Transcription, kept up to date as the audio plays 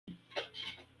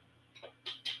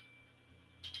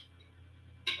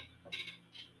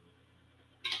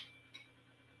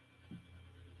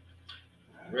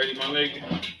Ready, my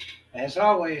nigga? As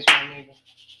always, my nigga.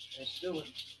 Let's do it.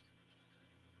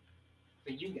 For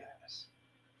you guys.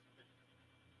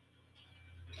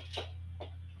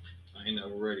 I ain't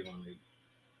never ready, my nigga.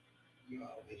 You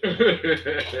always ready.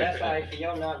 That's all right. For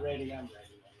y'all not ready, I'm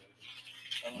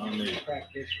ready, my nigga. I'm gonna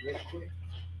crack this real quick.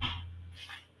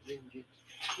 We can get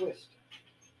twisted.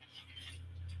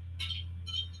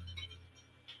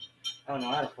 I don't know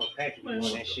how to put package on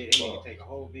that shit. It need to take a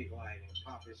whole big light and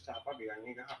pop this top. I'll be like,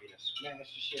 nigga, I'll be to smash the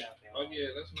shit out there. Oh yeah,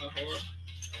 that's not hard.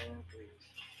 Man, please.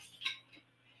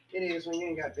 It is when you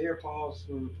ain't got bear paws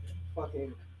and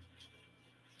fucking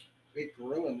big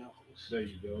gorilla knuckles. There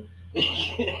you go.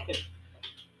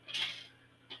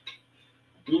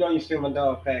 You know you steal my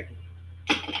dog packing.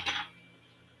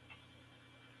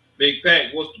 Big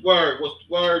Pack, what's the word? What's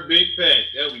the word? Big Pack.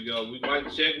 There we go. We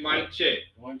mic check, mic check.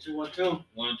 1 2 1 2.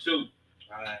 1 2.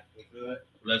 All right, we good.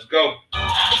 Let's go.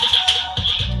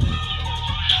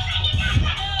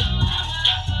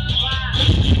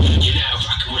 Yeah,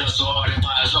 rockin' with us hard and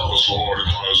miles over.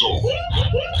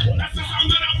 That's the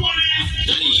sound that I want is.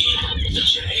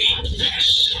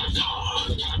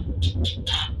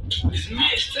 This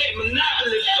mixtape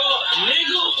monopoly fuck,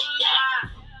 nigga.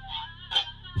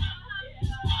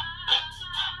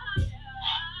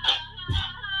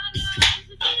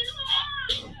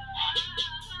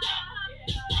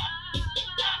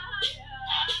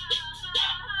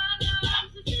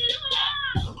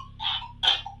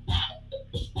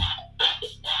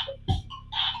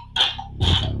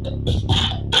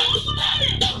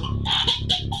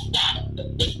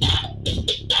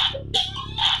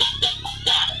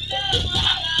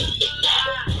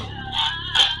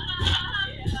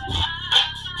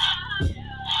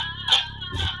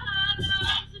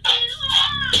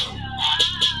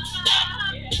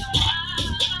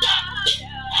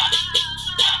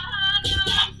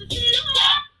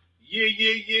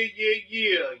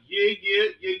 Yeah.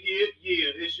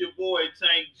 It's your boy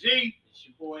Tank G. It's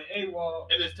your boy AWOL.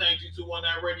 And it's Tank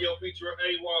G219 Radio featuring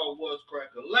AWOL. What's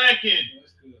crackin' lacking?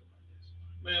 What's good?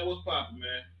 Man, what's poppin',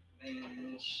 man?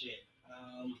 Man, shit.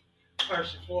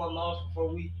 First and foremost,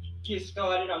 before we get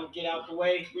started, I'm gonna get out the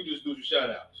way. We just do the shout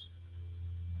outs.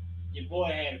 Your boy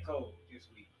had a cold this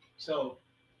week, so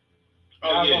Oh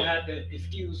y'all yeah. gonna have to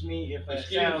excuse me if I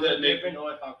Excuse sound that different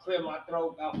or if I clear my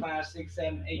throat about 5, 6,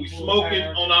 7, 8 We times. smoking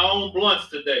on our own blunts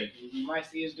today. You might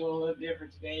see us doing a little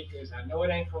different today because I know it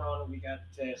ain't Corona. We got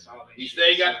the test, all that He shit.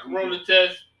 say he got So the Corona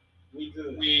test. We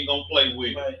good. We ain't gonna play with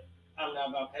it. But I'm not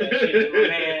about to pass shit to my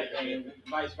man and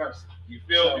vice versa. You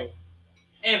feel me?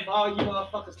 And for all you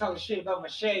motherfuckers talking shit about my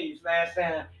shades last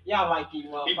time, y'all like these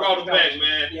motherfuckers. He brought it back,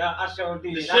 man. Yeah, I sure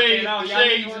did. The shades, y'all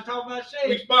shades. want to talk about We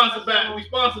shades?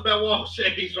 sponsored by Wall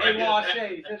Shades right They wall now.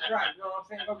 shades, that's right. You know what I'm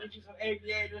saying? Go get you some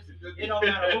aviators. It don't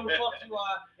matter who the fuck you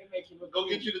are, it makes you look Go cool.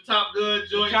 get you the Top Gun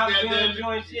joints. Top goddamn Gun it.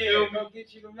 joints, You yeah. feel me? Go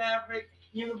get you the Maverick.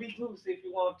 You can be goose if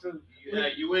you want to. Yeah,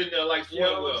 you in there like You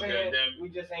know Swellwell, what I'm saying? goddamn. We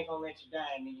just ain't gonna let you die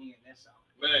in the end, that's all.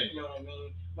 Man, You know what I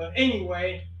mean? But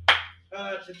anyway,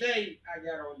 today I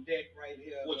got on deck right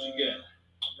here. what you got?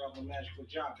 I brought my magical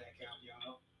jar back out,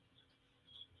 y'all.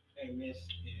 And this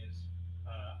is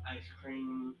ice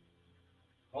cream.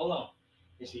 Hold on.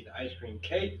 It's either ice cream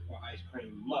cake or ice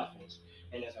cream muffins.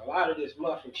 And there's a lot of this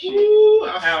muffin shit. Ooh,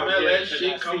 I out smell there, that 'cause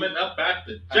shit I coming see- up at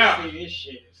the I job. see this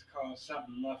shit. It's called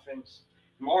something muffins.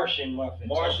 Martian muffins.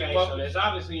 Martian So muffins? there's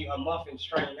obviously a muffin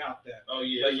strain out there. Oh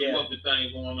yeah, But there's yeah. a muffin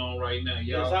thing going on right now, There's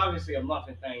y'all. obviously a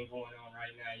muffin thing going on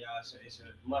right now, y'all. So it's a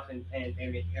muffin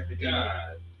pandemic epidemic.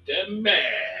 God damn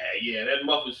man. Yeah, that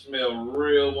muffin smell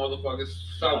real motherfucking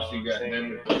saucy, You know what I'm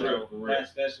goddamn it. saying? For real, So for real.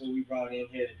 that's what we brought in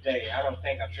here today. I don't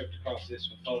think I tripped across this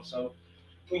before, so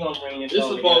we're gonna bring this It's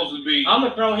over supposed to be. I'm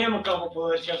gonna throw him a couple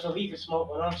buds just so he can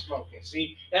smoke when I'm smoking.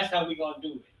 See, that's how we gonna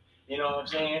do it. You know what I'm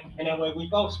saying? And that way we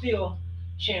both still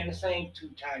sharing the same 2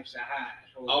 types of highs.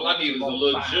 All I need is a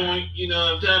little Five. joint, you know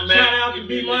what I'm talking about? Shout out to Give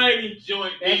B me a Mighty.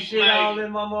 joint, That B shit all Mighty.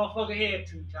 in my motherfucking head.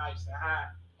 2 types of high.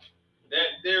 That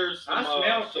there's some I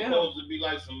smell supposed to be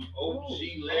like some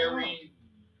OG Ooh, Larry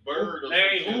Bird or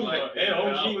Larry some shit Hoover. like that.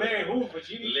 OG Larry Hoover.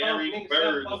 GD Larry Funk, niggas Bird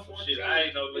sell or fuck some 14, shit. I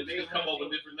ain't know. The 15, niggas come up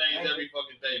with different names every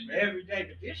fucking day, man. every day,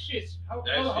 but this shit's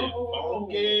That shit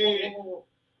funky.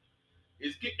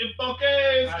 It's getting funky.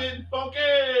 It's getting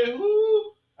funky.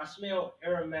 Woo. I smell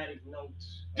aromatic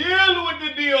notes. Deal with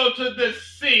the deal to the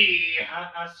sea.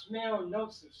 I smell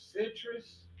notes of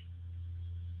citrus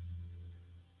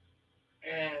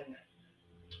and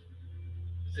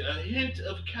A hint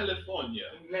of California.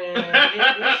 man,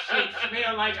 this shit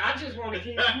smell like I just want to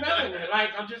keep smelling it. Like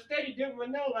I'm just steady dipping my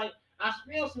nose. Like I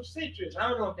smell some citrus. I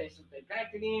don't know if they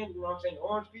packed it in. You know what I'm saying? The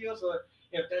orange peels, or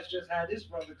if that's just how this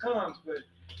brother comes. But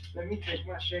let me take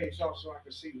my shades off so I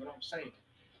can see what I'm saying.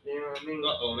 You know what I mean?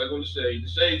 Uh-oh, they're going to shade. The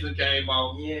shades that came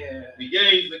off. Yeah. The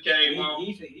gaze that came off.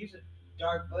 He's a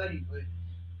dark buddy, but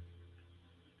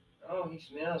oh, he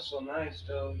smells so nice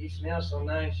though. He smells so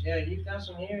nice. Yeah, he's got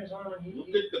some hairs on him. Look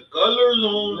at the colors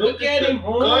on. Look at him, the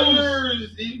Holmes.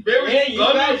 colors. He's very Yeah, you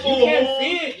guys, colorful. you can't Holmes.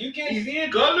 see it. You can't He's see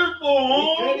it. colorful, We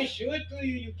Holmes. trying to show it to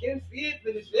you. You can't see it,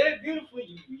 but it's very beautiful.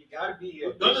 You gotta be here.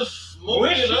 We're gonna smoke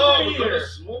Wish it you up. were We're gonna here.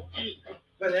 smoke it.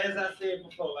 But as I said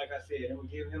before, like I said, I'm gonna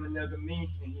give him another meat,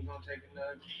 and he's gonna take a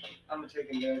nug. I'm gonna take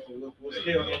a nug, and we'll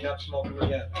still end up smoking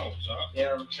together. Oh, sorry. You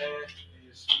know what I'm saying?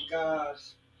 It's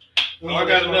guys. Oh, I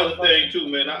got another thing too,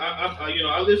 man.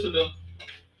 I listen to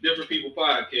different people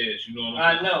podcasts. You know what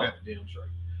I'm saying? I know. Damn straight.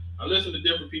 I listen to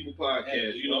different people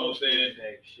podcasts. You know what I'm saying?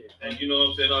 Shit. And you know what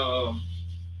I'm saying?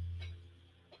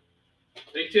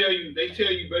 They tell you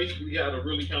basically how to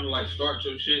really kind of like start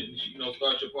your shit, and, you know,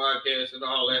 start your podcast and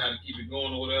all that, how to keep it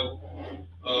going or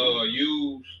whatever.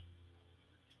 Use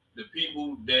the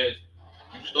people that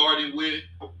you started with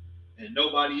and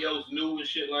nobody else knew and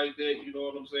shit like that. You know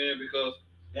what I'm saying? Because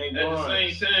at the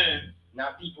same time,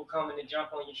 not people coming to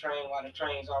jump on your train while the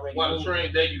train's already while the moving.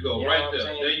 train, there you go, You know right what I'm there.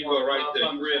 saying? There you go, right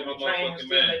there. You read my The train was motherfucking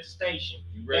still mind. at the station.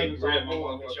 You They read was my on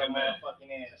board with your motherfucking mind.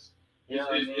 motherfucking ass. You know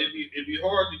what I mean? It'd be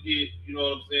hard to get, you know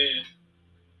what I'm saying,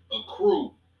 a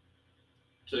crew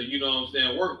to, you know what I'm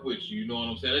saying, work with you. You know what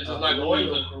I'm saying? It's just like when we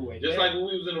was like when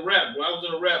we was in the rap. When I was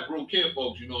in a rap group,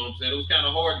 Kinfolks, you know what I'm saying? It was kind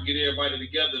of hard to get everybody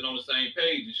together and on the same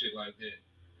page and shit like that.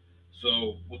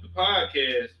 So with the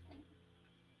podcast,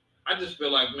 I just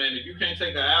feel like, man, if you can't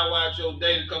take an hour out your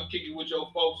day to come kick it with your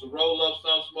folks, or roll up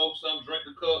some, smoke some, drink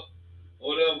a cup,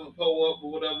 or whatever, pull up,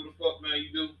 or whatever the fuck, man,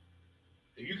 you do.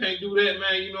 If you can't do that,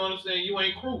 man, you know what I'm saying, you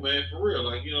ain't crew, man, for real.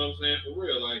 Like, you know what I'm saying, for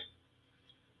real. Like,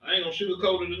 I ain't gonna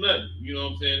sugarcoat it or nothing. You know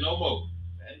what I'm saying, no more.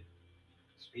 Hey,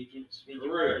 speaking For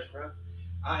words, bro.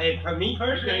 For me You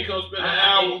personally, can't come spend an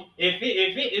hour. if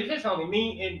it's only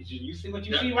me, and you see what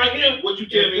you see Yeah, right here. What you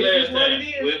tell If me this last is what time. it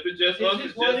is, Well, if it's just us, This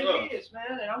it's is what just us. it is,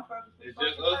 man, and I'm perfectly It's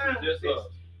just fucking us, fine it's just with us.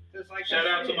 this. Just like Shout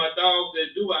I out to said. my dog that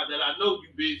do out that I know you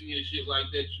busy and shit like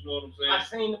that. You know what I'm saying? I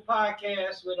seen the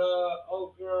podcast with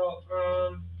old girl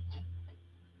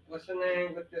what's her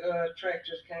name with the track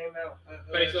just came out.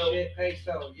 Peso.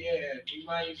 Peso, yeah. You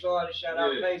might have saw it. Shout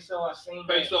out Yeah. Peso. I seen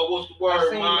that. Peso, what's the I word,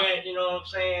 seen man? that. You know what I'm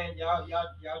saying? Y'all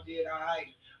did all right.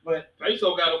 But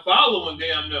Peso got a following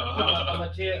damn near. I'm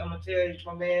gonna tell you,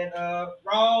 my man,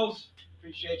 Rawls.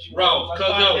 Appreciate you. Rawls, holding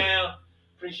my spot down.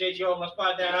 Appreciate you holding my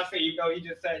spot down. I see you go. He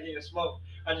just sat here and smoked.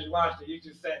 I just watched it. You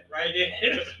just sat right there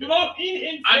and smoked. He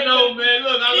didn't say I know, nothing. man.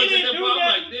 Look, I He looked at didn't that do part. I'm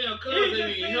like, nothing. damn, He cuz just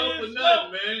ain't even said help it with slow.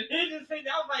 nothing, man. He just said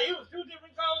that. I was like, it was two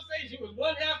different conversations. It was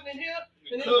one happening here,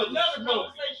 and then Cuz another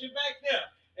smoking. conversation back there.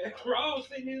 And Rawls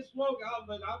sitting here smoking.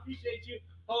 But I appreciate you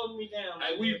holding me down.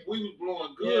 Hey, we was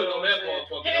blowing good You know on what that I'm saying?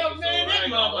 motherfucker. Hell, episode. man, I that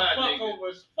ain't gonna lie, motherfucker nigga.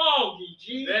 was foggy,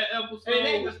 G. That And episode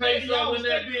they with was saying, Peso in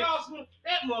that bitch.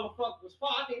 that motherfucker was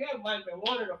foggy. I think that might have been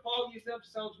one of the foggiest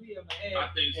episodes we ever had. I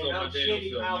think so, And my I'm damn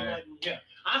shitty self, out man. letting yeah.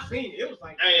 I seen it. It was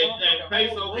like Hey, the and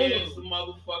Peso whole had room. some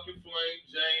motherfucking flame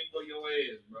Jane for your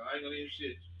ass, bro. I ain't gonna even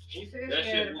shit. He said That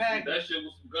she shit had a was package. that shit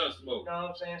was some gun smoke. You know what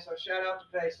I'm saying? So shout out to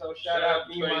Peso. Shout out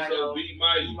to B Peso, Mighty. B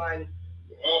Mighty. B Mighty.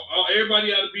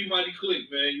 Everybody out of B Mighty click,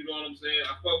 man. You know what I'm saying?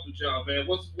 I fuck with y'all, man.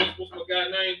 What's my guy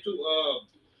name too?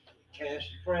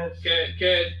 Cash Prince.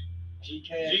 Cash. G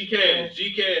Cash.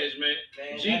 G Cash, man.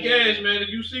 Man, G Cash, man. If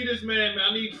you see this, man,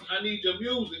 I need your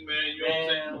music, man. You know what I'm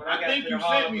saying? when I think got to you the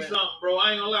sent me hardware, something, bro.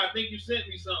 I ain't gonna lie. I think you sent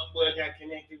me something, I but got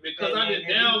connected with because that I nigga.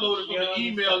 didn't download it from the Young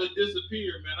email, and it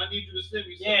disappeared, man. I need you to send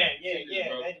me something. Yeah.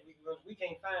 Bro. We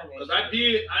can't find that. Cause I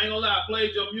ain't gonna lie, I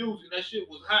played your music. That shit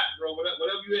was hot, bro. Whatever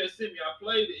you had sent me, I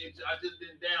played it. I just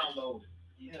didn't download it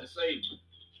Yeah. to save it.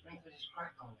 Sprinkle this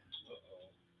crack on it.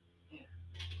 Yeah.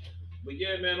 But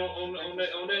yeah, man, on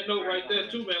that note right there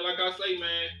too, man. Like I say,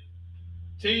 man,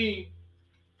 team.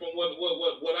 From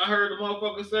what I heard the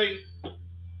motherfucker say,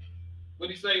 what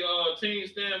he say? Team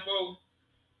stand for.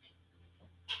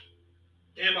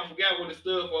 Damn, I forgot what it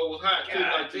stood for. It was hot too.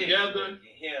 God, Like together,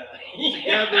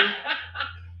 Together.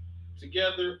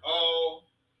 together, all.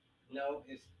 No,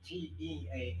 it's TEAM.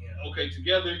 Okay,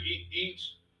 together,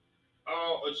 each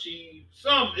all achieve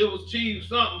something. It was achieve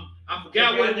something. I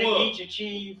forgot what it was. Each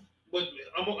achieve But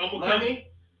I'm gonna money.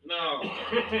 No,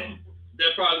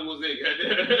 that probably was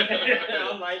it.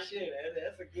 I'm like, shit,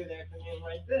 that's a good acronym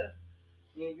right there.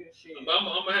 Nigga, shit. But I'm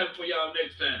gonna have it for y'all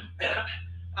next time.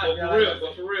 I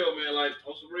But for real, man, like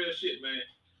on some real shit, man.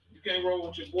 You can't roll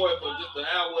with your boy for just an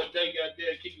hour a day,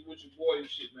 goddamn, kick it with your boy and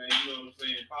shit, man. You know what I'm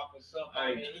saying? Pop us up.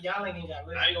 Hey. Man. Y'all ain't even got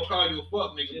I ain't gonna call you a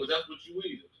fuck nigga, but that's what you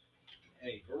is.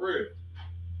 Hey, For real.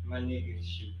 my niggas,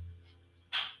 shoot.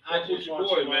 Fuck I with just your want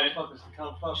boy, you man. motherfuckers to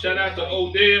come fuck Shout with out us to like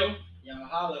Odell. y'all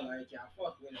holler like y'all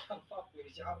fuck with us. Come fuck with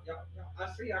us. Y'all.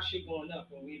 I see our shit going up,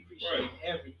 and we appreciate Right.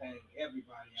 everything,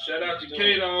 everybody. Shout out to doing.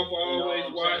 K-Dog for You know always what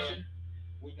I'm watching. saying?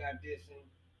 We got this and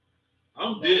I'm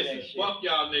None of that dissing. shit. Fuck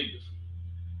y'all niggas.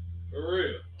 For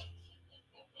real.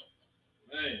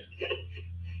 Man,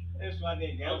 that's my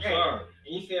nigga. I'm Okay. sorry.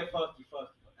 He said fuck you.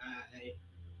 Hey.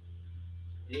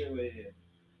 Yeah, what it is.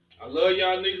 I love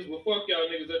y'all niggas, but fuck y'all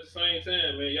niggas at the same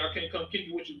time, man. Y'all can't come kick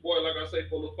it with your boy, like I say,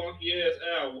 for the funky ass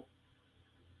hour.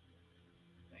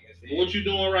 Like I said, But what you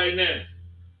doing right now?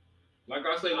 Like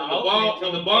I say, when I the hope ball they get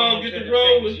tune the in to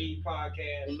rolling, Fantasy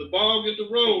Podcast when the ball get the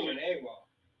rolling, featuring AWOL.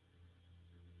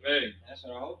 hey, That's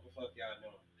what I hope the fuck y'all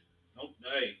doing.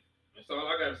 hey, that's all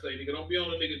I gotta say, nigga. Don't be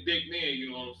on a nigga dick then,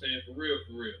 you know what I'm saying? For real,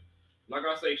 for real. Like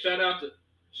I say, shout out to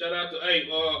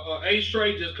Ace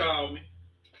Trey just called me.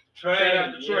 Trey, Shout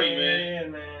out to Trey, yeah,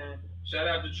 man. Shout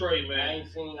out to Trey, I man.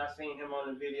 seen him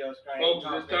on the video screen. Folks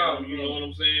just called me, you know what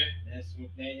I'm saying?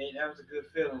 That was a good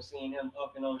feeling seeing him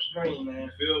up and on the screen, man.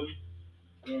 You feel me?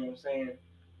 You know what I'm saying?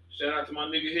 Shout out to my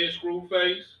nigga here,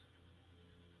 Screwface.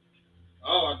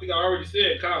 Oh, I think I already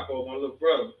said Capo, my little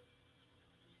brother.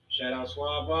 Shout out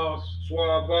Swab Boss.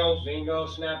 Swab Boss. Bingo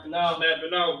snapping off.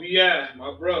 Snapping off. VI,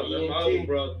 my brother. That's my other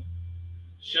brother.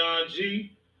 Sean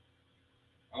G.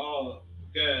 Oh.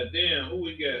 God damn, who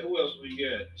we got? Who else we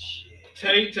got?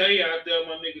 Shit. Tay out there,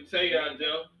 my nigga Tay out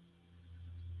there.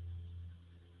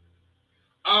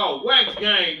 Oh, Wax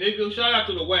Gang, nigga. Shout out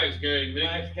to the Wax Gang, nigga.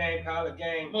 Wax Gang, Pilot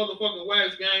Gang. Motherfucking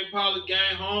Wax Gang, Pilot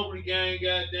Gang, Hungry Gang,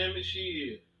 goddamn it,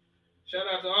 shit. Shout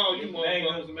out to all you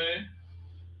motherfuckers, man.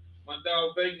 My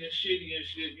dog Vegas and Shitty and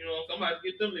shit, you know, somebody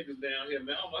get them niggas down here,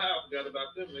 man. I don't know how I forgot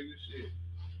about them niggas, shit.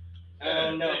 I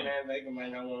don't know, man. Vega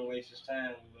might not want to waste his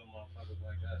time with little motherfuckers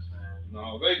like us, man.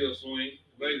 No, Vega swing.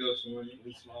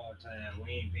 We small time. We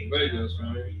ain't big. Vega time,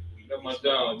 swing. We That's my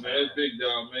dog, man. That's big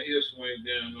dog, man. He'll swing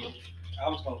down on me. I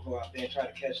was gonna go out there and try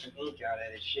to catch some ink out of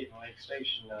that shit on Lake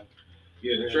Station, though.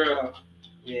 Yeah, the trap.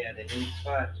 Yeah, the ink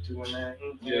spot, 219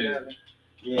 ink, Yeah. whatever.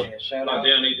 Yeah, shout out.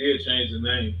 Damn, they did change the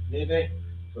name. Did they?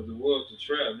 Because it was the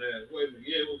trap now. Wait a minute,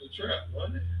 yeah, it was the trap,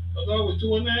 wasn't it? I thought it was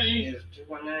 219. Yeah, it's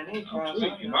 219 ink. I'm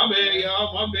tweaking. My bad,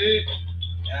 y'all. My bad.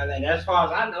 Yeah, like, as far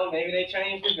as I know, maybe they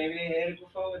changed it. Maybe they had it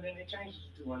before, and then they changed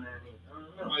it to 219 ink. I don't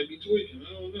I know. might be tweaking.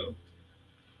 I don't know.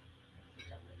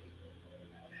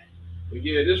 But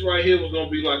yeah, this right here was gonna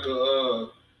be like a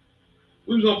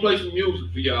we was gonna play some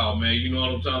music for y'all, man. You know what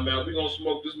I'm talking about? We gonna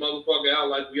smoke this motherfucker out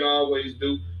like we always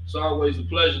do. It's always a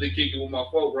pleasure to kick it with my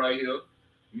folk right here.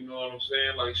 You know what I'm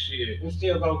saying? Like shit. We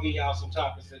still gonna give y'all some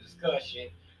topics of discussion.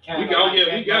 We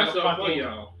got something for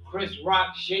y'all. Chris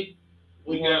Rock shit.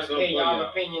 We got want to something get for y'all y'all.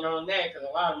 opinion on that, because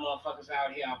a lot of motherfuckers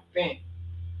out here are bent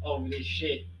over this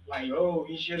shit. Like, oh,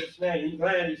 he should have smacked him. He's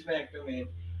glad he smacked him, and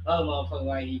other motherfuckers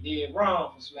like he did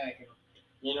wrong for smacking him.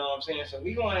 You know what I'm saying? So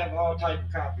we gonna have all type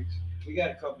of topics. We got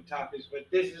a couple topics, but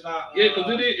this is our Yeah,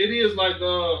 because it is like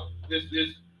this.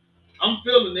 I'm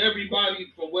feeling everybody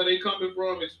from where they coming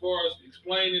from as far as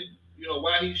explaining, you know,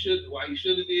 why he should have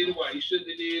did it, why he shouldn't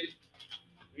have did it.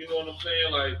 You know what I'm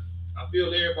saying? Like I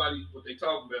feel everybody what they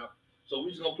talking about. So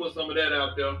we just gonna put some of that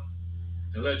out there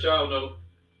and let y'all know,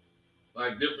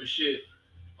 like different shit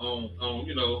on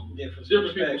you know different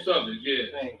people's subjects. Yeah,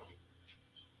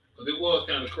 because it was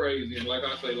kind of crazy, and like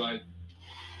I say, like.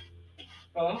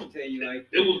 Oh, I'm gonna tell you, like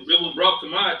it was brought to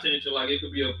my attention like it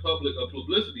could be a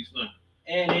publicity stunt.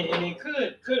 And it could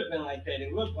have been like that.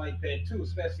 It looked like that too,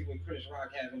 especially with Chris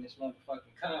Rock having this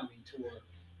motherfucking comedy tour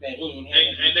that he ain't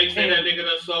had. And they say that nigga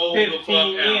done sold the fuck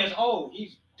out. 15 years old.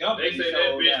 He's double. They say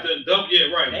that bitch done double.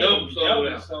 Yeah, right. Double sold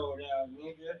out. Sold out,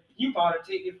 nigga. You bought a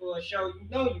ticket for a show you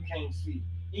know you can't see.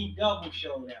 He double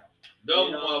showed out. Double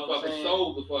you know motherfucker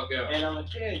sold the fuck out. And I'm gonna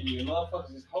tell you,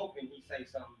 motherfuckers is hoping he say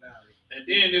something about it. And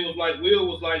then it was like Will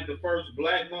was like the first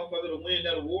black motherfucker to win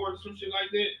that award or some shit like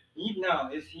that.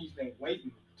 He's been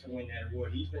waiting to win that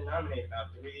award. He's been nominated about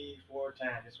 3-4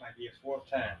 times. This might be his 4th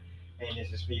time. And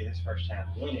this is his first time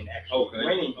winning, actually. Okay.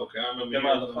 Winning Okay, I remember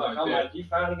the motherfucker. like I'm that. like, you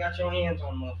finally got your hands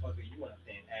on the motherfucker. You went up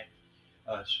there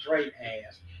and act straight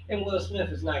ass. And Will Smith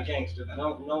is not gangster.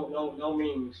 No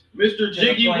means. Mr.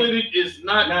 Jiggy with it is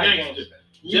not gangster.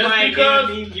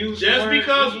 Just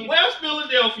because West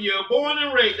Philadelphia, born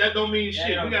and raised, that don't mean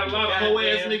shit. We got a lot of hoe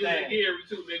ass niggas in Gary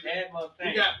too, nigga.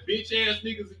 We got bitch ass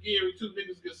niggas in Gary too.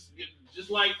 Niggas get just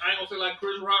like I ain't gonna say like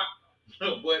Chris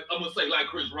Rock, but I'm gonna say like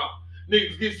Chris Rock.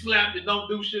 Niggas get slapped and don't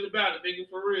do shit about it, nigga.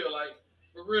 For real,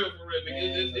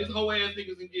 nigga. It's hoe ass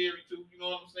niggas in Gary too. You know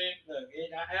what I'm saying? Look,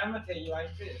 I'm gonna tell you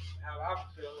like this. How I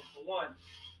feel for one,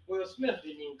 Will Smith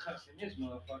didn't even cuss in his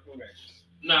motherfucking records.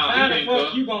 Nah, How the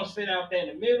fuck you gonna sit out there in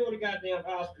the middle of the goddamn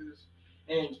Oscars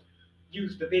and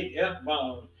use the big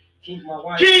F-bomb? Keep my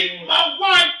wife fucking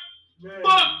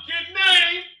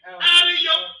name out of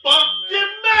your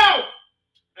fucking mouth.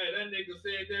 Hey, that nigga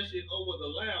said that shit over the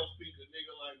loudspeaker,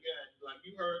 nigga. Like, yeah, like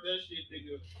you heard that shit,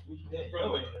 nigga.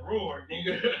 From the roar,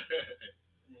 nigga.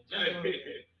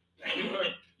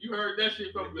 You heard that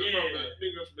shit from the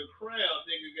nigga from the crowd,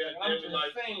 nigga. I'm just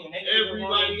like saying,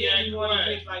 everybody acting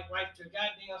quiet. Like the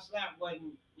goddamn slap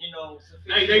wasn't,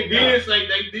 sufficient. Hey, they did say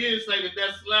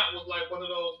that slap was like one of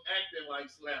those acting like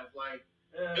slaps, like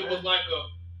it was like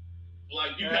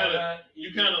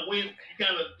you kind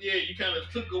of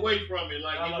took away from it,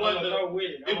 like it wasn't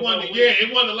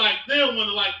like them,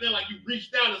 like you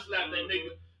reached out and slapped that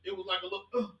nigga. It was like a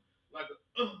little like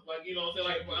you know what I'm saying,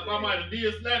 like if I might have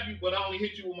did slap you, but I only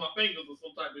hit you with my fingers or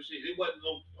some type of shit. It wasn't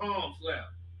no palm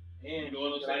slap. You know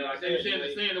what I'm saying? Like they were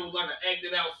saying it was like an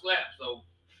acted out slap. So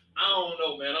I don't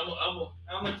know, man. I'm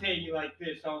gonna tell you like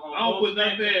this. I don't put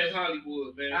nothing past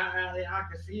Hollywood, man. I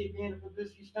can see it being a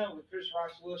publicity stunt with Chris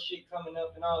Rock's little shit coming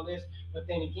up and all this, but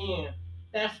then again,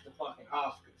 that's the fucking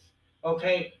Oscars.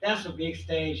 Okay, that's a big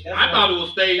stage. I thought it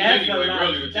was staged anyway.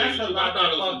 Really, I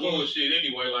thought it was some bullshit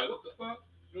anyway. Like what the fuck?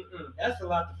 That's a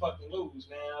lot to fucking lose,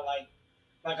 man.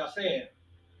 Like I said,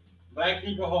 black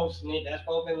people hosting it. That's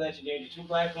both been legendary. The two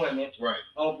black women. Right.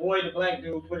 Oh boy, the black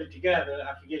dude put it together.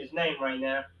 I forget his name right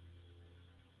now.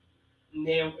 And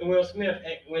then Will Smith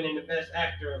winning the best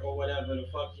actor or whatever the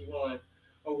fuck he won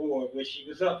award, which he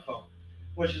was up for,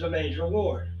 which is a major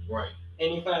award. Right.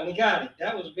 And he finally got it.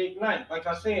 That was a big night. Like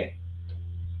I said,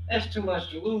 that's too much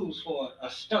to lose for a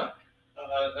stunt.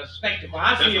 A spectacle.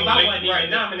 I see if I wasn't even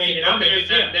nominated. I did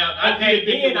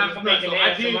think it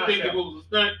was a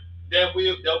stunt. That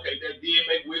did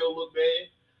make Will look bad.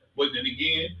 But then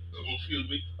again,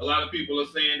 a lot of people are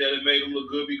saying that it made him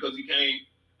look good because he came.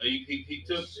 He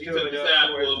took the side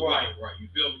for his wife. Right. You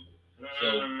feel me?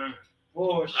 So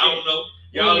bullshit. I don't know.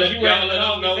 Y'all let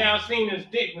us know. Alcina's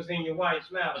dick was in your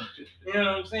wife's mouth. You know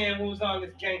what I'm saying? What was all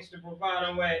this gangster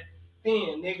bravado at?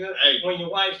 Then, nigga, when your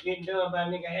wife's getting done by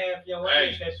nigga half your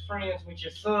age that's friends with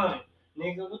your son,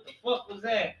 nigga, what the fuck was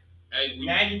that?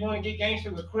 Now you want to get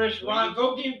gangster with Chris Rock?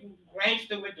 Go get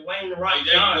gangster with Dwayne The Rock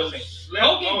Johnson.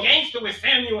 Go get gangster with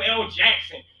Samuel L.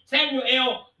 Jackson. Samuel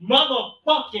L.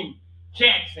 motherfucking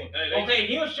Jackson. Okay,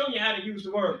 he'll show you how to use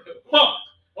the word fuck.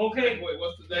 Okay. Wait,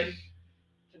 what's today?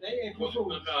 Today ain't April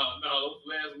Fool's. No,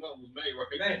 last month was May,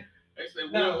 right? Man. They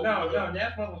say no,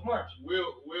 that one was March.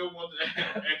 Will wanted to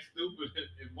act stupid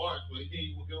in March, but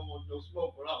he don't want no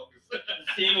smoke for August.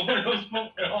 He don't want no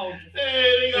smoke for August.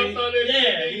 Hey, they got some of that shit.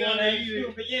 Yeah, he want to act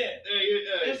stupid,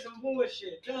 That's some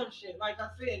bullshit, dumb shit. Like I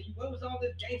said, what was all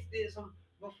this gangsterism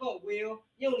before, Will?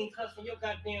 You don't even cuss on your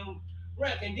goddamn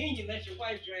rep, and then you let your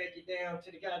wife drag you down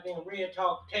to the goddamn red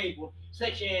talk table,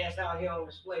 set your ass out here on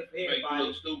display for everybody. Make you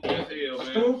look stupid as hell,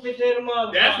 man. Stupid than a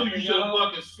motherfucker. That's who you should have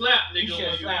fucking slapped, nigga. You should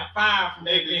have slapped five from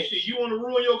that bitch. Shit, you want to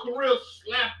ruin your career?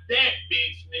 Slap that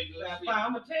bitch, nigga. Slap five.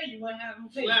 I'm gonna tell you what happened.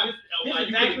 Slap. You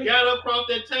could have got up across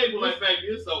that table like, baby,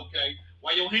 it's okay.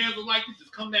 While your hands are like this,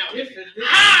 just come down. This is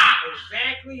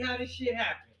exactly how this shit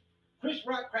happened. Chris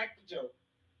Rock cracked the joke.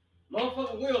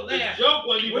 Motherfucker Will laugh. The joke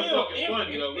wasn't even fucking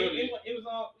funny though, really. It was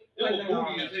all. It was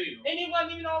booty as hell. And it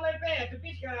wasn't even all that bad. The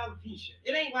bitch got alopecia.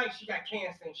 It ain't like she got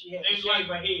cancer and she had to shave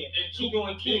her head. And she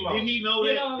doing chemo. Did he know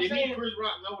that? Did Chris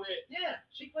Rock know that? Yeah,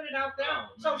 she put it out there.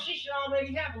 So she should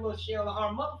already have a little shell of her.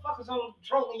 Motherfuckers on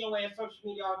trolling your ass social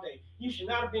media all day. You should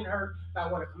not have been hurt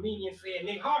by what a comedian said.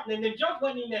 Nick Hartman, and the joke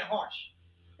wasn't even that harsh.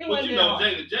 But you know,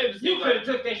 Jada you could have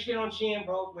took that shit on chin,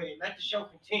 bro, with it. Let the show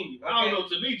continue. Okay? I don't know.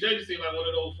 To me, Jada seemed like one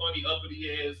of those funny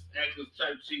uppity ass actors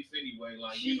type chicks anyway.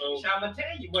 Like you know, I'm gonna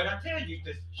tell you what I tell you.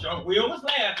 The show Will was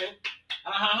laughing.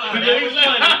 That was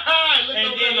funny.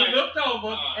 And then he looked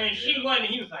over, and she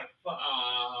wasn't. He was like, "Fuck,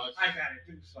 I gotta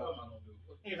do something."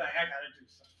 He was like, "I gotta do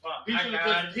something."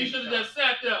 Fuck, he should have just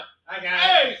sat there.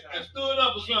 And stood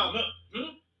up or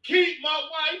something. Keep my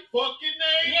wife fucking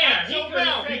name out your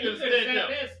mouth. He could have said that.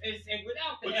 And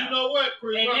without but you know what?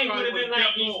 Chris Rock probably would have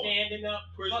kept on. Standing up.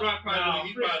 Chris Rock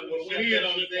probably would have went in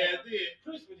on his ass then.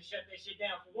 Chris would have shut that shit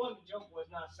down. For one, the joke was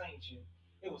not sanctioned.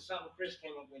 It was something Chris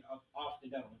came up with off the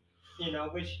dome. You know,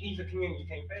 which he's a comedian. You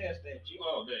can't pass that.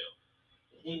 Oh, damn.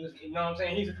 He was, you know what I'm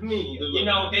saying? He's a comedian. You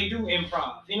know, they do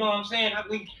improv. You know what I'm saying?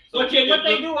 What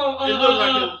they do on it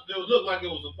looked like it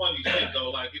was a funny shit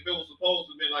though. Like if it was supposed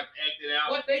to be like acted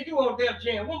out. What they do on Def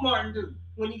Jam? What Martin do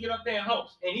when he get up there and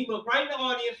host? And he look right in the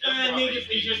audience, find niggas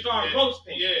and just start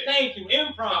roasting. Yeah. Thank you,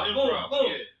 improv. Boom,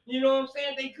 boom. Yeah. You know what I'm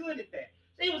saying? They good at that.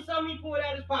 It was some time he pulled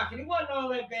out his pocket, it wasn't all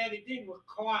that bad. It didn't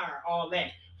require all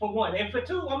that. For one, and for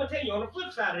two, I'm gonna tell you on the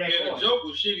flip side of that coin. The joke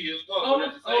was shitty as fuck. On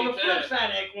the flip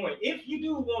side of that coin, if you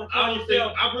do want to call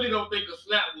yourself, I really don't think a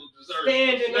slap was deserved.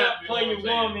 Standing up for your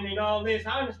woman and all this,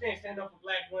 I understand standing up for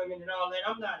black women and all that.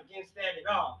 I'm not against that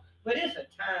at all. But it's a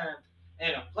time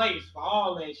and a place for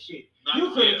all that shit. You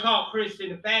could have called Chris in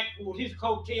the back, pulled his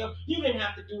coattail. You didn't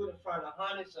have to do it in front of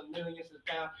hundreds of millions of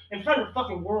thousands, in front of the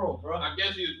fucking world, bro. I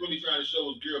guess he was really trying to show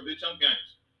his girl, bitch, I'm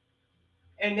gangster.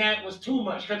 And that was too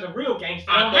much, because a real gangster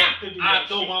don't have to do that. I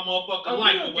throw my motherfucking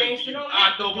life away for you.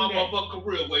 I throw my motherfucking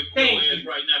career away for your ass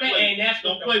right now. And that's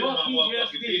what don't play the with fuck my he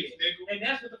just motherfucking did. bitch, nigga. And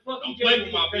that's what the fuck he Don't play just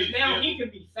with my did. Because bitch, now nigga. he can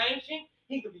be sanctioned,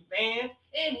 he could be banned,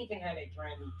 and he can have that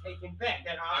Grammy taken back.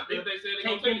 That I Oscar think they said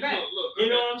they're gonna taken take back. it. Look, You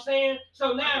know what I'm saying?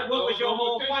 So now, what was your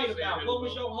whole fight say about? that, What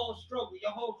was bro. your whole struggle?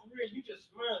 Your whole career? You just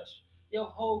smushed your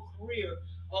whole career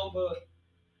over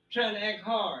trying to act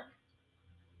hard.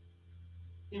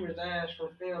 He resigns from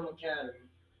Film Academy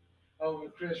over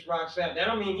Chris Rock's out. That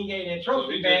don't mean he gave that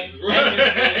trophy back.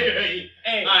 Hey,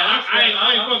 Hey, I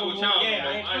ain't fucking with y'all no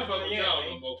more. I I ain't fucking with y'all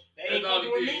no more. That's all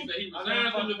he did. He said he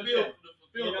resigned from the film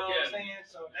You know what I'm academy. saying?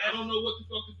 So I don't know what the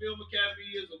fuck the film academy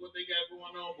is or what they got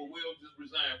going on, but we'll just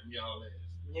resign from y'all ass.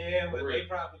 yeah, but they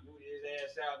probably booted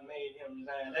his ass out and made him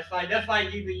resign. That's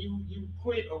like either you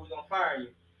quit or we're gonna fire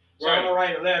you. So I'm gonna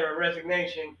write a letter of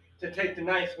resignation to take the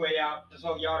nice way out,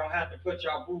 so y'all don't have to put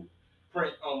y'all boot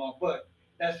print on my butt.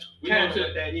 That's kind of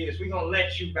what that is. We're gonna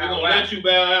let you bow out. We're gonna let you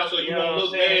bow out so you won't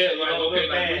look bad. Like,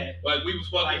 okay, like we was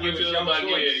fucking with you. Like,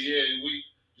 we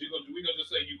gonna just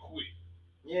say you quit.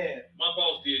 Yeah. My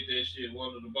boss did that shit.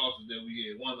 One of the bosses that we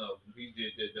had, one of them, he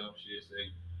did that dumb shit.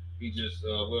 Say he just,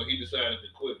 he decided to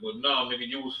quit. But no, nigga,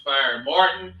 you was fired,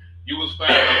 Martin. You was fired.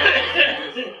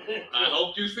 I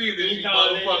hope you see this, you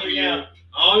motherfucker. You.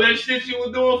 All that shit you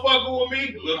was doing fucking with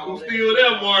me. Look who's still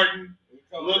there, Martin.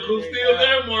 Look who's still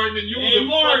there, Martin. And you was a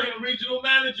fucking regional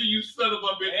manager, you son of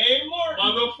a bitch. Hey, Martin.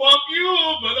 Motherfuck you,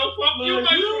 you,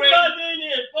 my friend.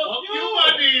 Fuck you,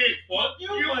 buddy. Fuck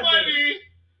you, buddy.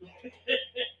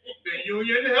 The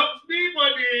union helps me,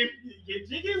 buddy. Get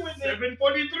jiggy with it.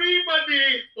 743,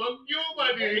 buddy. Fuck you,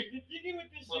 buddy. Get jiggy with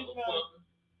this shit, motherfucker.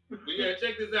 But yeah,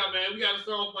 check this out, man. We got a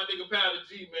song with my nigga Powder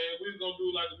G, man. We're gonna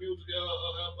do like a music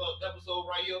episode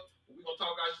right here. We're gonna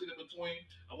talk our shit in between.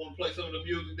 I want to play some of the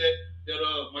music that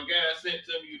my guy sent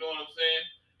to me, you know what I'm saying?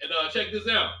 And check this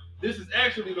out. This is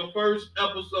actually the first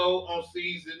episode on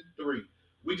season 3.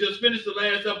 We just finished the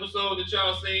last episode that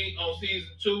y'all seen on season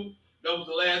 2. That was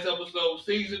the last episode.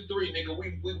 Season 3, nigga.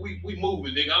 We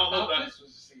moving, nigga. I don't know about this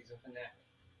was the season finale.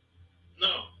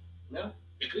 No,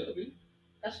 it could be.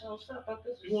 That's what I'm about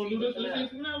this. You want to do this season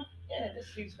finale? Yeah, this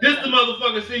season. This the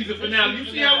motherfucking season finale. You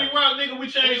see how we rock, nigga? We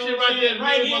change shit right there,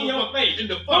 right in your face, in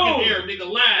the fucking air, nigga.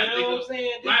 Live, you know nigga. what I'm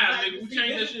saying? Live, nigga. We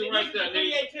change that shit right there,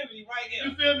 nigga. Creativity right here.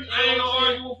 You feel me? I ain't gonna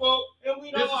argue with folks.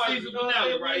 This is season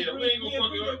finale right here. We ain't gonna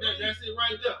fucking argue. That's it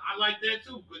right there. I like that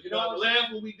too. But you know, the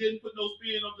last one we didn't put no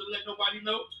spin on to let nobody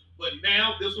know. But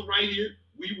now this one right here,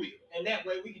 we will. And that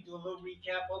way we can do a little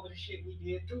recap over the shit we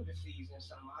did through the season.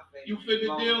 Some of my favorite you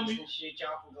figure deal me? And shit,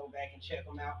 y'all can go back and check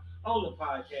them out on the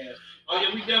podcast. Oh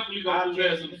yeah, we definitely gonna do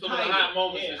that. Some of the hot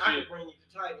moments and shit. I can bring you the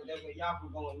title. That way y'all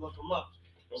can go and look them up.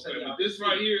 Okay, so but this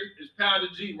right here is Powder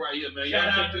G right here, man. Shout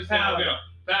y'all out check to this song Powder. out.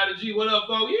 Powder G, what up,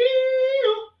 folks? Yeah.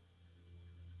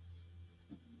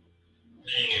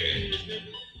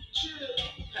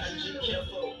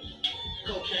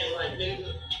 Cocaine like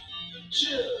nigga.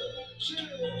 Chill.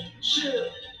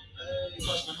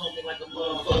 Bust my homie like a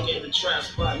motherfucker in the trap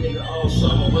spot, nigga. All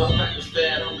summer, well, practice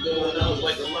bad. I'm doing those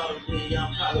like a lottery.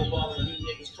 I'm powerballing. You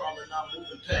niggas crawling, I'm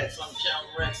moving packs. I'm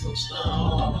counting racks, I'm stunned.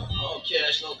 All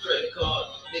cash, no credit card.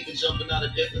 Nigga jumping out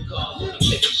of different cars.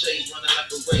 Taking shades, running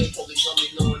like a race. Police on me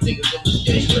knowing niggas don't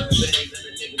escape. Ripping bags and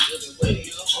the niggas living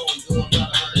ways. I'm doing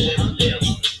about 100 every day. I'm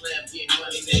on the slam, getting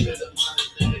money, nigga. The money,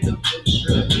 nigga. The blue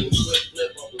strip. Quick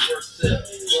flip off the work tip.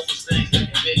 What's the stain?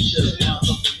 Taking big shit. I'm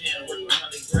up in here with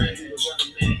 100 grand. You the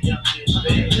running man, young bitch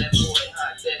bad. That boy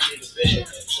hot, that nigga bad.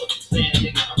 What you saying,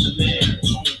 nigga? I'm the man.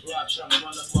 On the block, trying to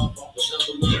run them up off the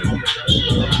double look, on the double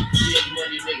look. Getting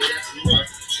money, nigga, that's a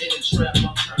must. In the trap,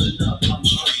 I'm turning up. I'm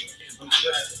hustling, I'm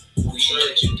trapping, I'm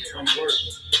searching, I'm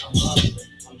working, I'm hustling,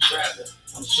 I'm trapping,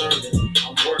 I'm serving,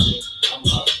 I'm working, I'm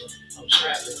hustling, I'm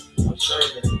trapping, I'm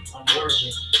serving, I'm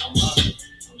working, I'm hustling,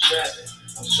 I'm trapping,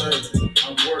 I'm serving,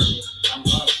 I'm working, I'm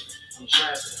hustling, I'm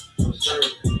trapping, I'm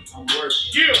serving, I'm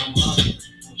working, I'm hustling,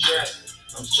 I'm trapping,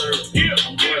 I'm serving,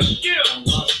 I'm working, I'm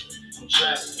hustling, I'm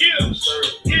trapping, I'm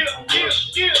serving, I'm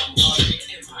working, I'm hustling,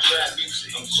 I'm trapping,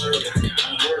 I'm serving,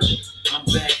 I'm working. I'm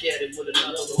back at it with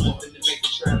another one to make the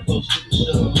trap go stupid.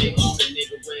 Still make on the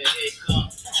nigga red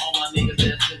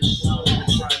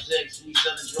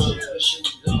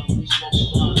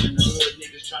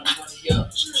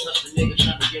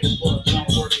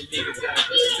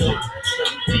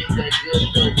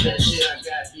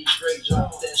straight drop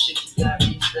that shit. You got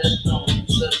me that's on. You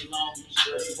study long, you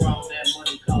study wrong. That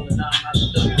money calling out my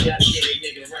stuff. You gotta get a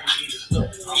nigga right me the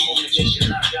stuff. I'm on a mission,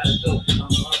 I gotta go. I'm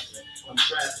hustling, I'm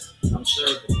trapping, I'm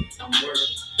serving, I'm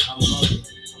working, I'm hustling,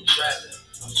 I'm trapping,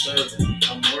 I'm serving,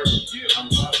 I'm working, I'm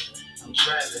hustling, I'm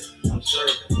trapping, I'm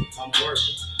serving, I'm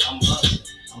working, I'm hustling,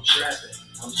 I'm trapping,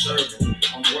 I'm serving,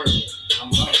 I'm working,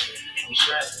 I'm hustling, I'm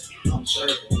trapping, I'm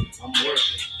serving, I'm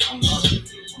working, I'm hustling,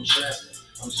 I'm trapping,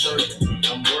 I'm serving,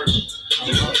 I'm working,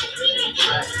 I'm hustling, I'm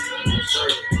trapping, I'm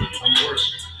serving, I'm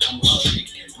working, I'm hustling,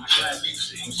 I'm trapping,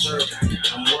 I'm serving,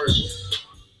 I'm working.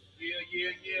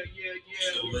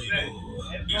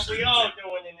 That's what we all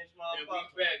doing in this And we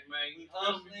motherfucker. back, man. We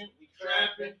hustling, we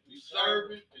Trapping, we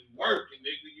serving, and working,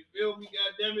 nigga. You feel me?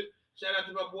 Goddamn it! Shout out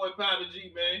to my boy Powder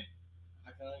G, man. I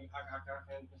can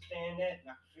understand that and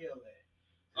I can feel that.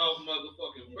 Off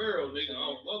motherfucking barrel, nigga.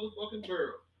 Off motherfucking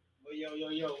barrel. Well, yo,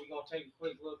 we gonna take a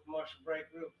quick little commercial break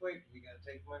real quick. We gotta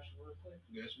take a commercial real quick.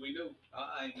 Yes, we do.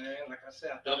 Alright, man. Like I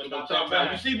said, I That's thought what I'm about talking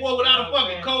about. You see, boy, without a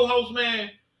fucking co-host, man,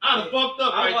 I'd have fucked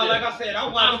up right there. Like I said, I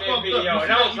watched that video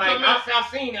and I was like, I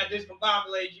seen that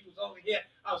discombobulated you was over here.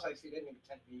 I was like, see, that nigga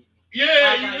take me.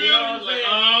 Yeah, you know what I'm saying?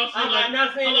 I'm like,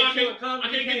 not saying that you would come. I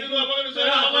can't get this up. And then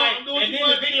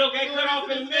the video got cut off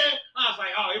in the middle. I was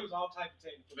like, oh, it was all type of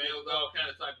technical. Man, it was all kind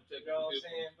of type of You technical. know what I'm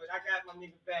saying? But I got my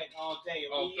nigga back all day.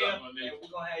 All We here, time, my nigga. and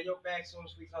we're going to have your back as soon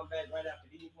as we come back right after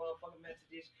these motherfucking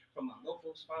messages from our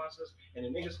local sponsors. And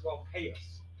the niggas going to pay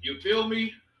us. You feel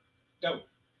me? Dope.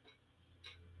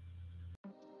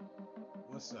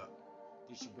 What's up?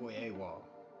 This your boy AWOL.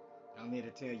 I'm here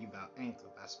to tell you about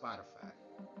Anchor by Spotify.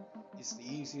 It's the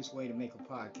easiest way to make a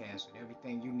podcast with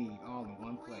everything you need all in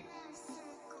one place.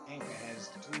 Anchor has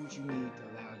the tools you need to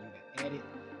allow you to edit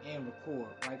and record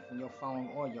right from your phone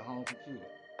or your home computer.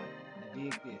 Now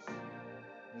dig this.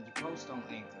 When you post on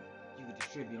Anchor, you can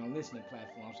distribute on listening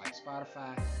platforms like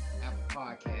Spotify, Apple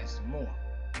Podcasts, and more.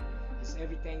 It's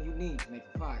everything you need to make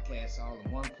a podcast all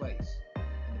in one place.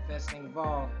 And the best thing of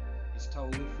all, it's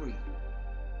totally free.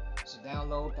 So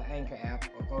download the Anchor app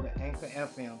or go to Anchor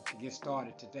FM to get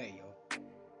started today, yo.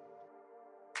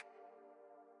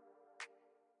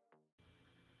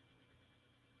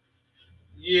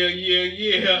 Yeah.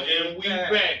 And we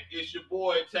back. It's your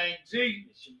boy Tank G.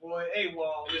 It's your boy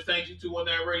AWOL. This Tank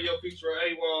G219 Radio featuring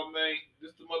AWOL, man.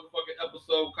 This the motherfucking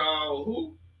episode called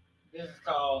who? This is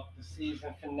called the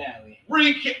season finale.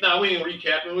 Recap. Nah, we ain't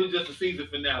recapping. It was just the season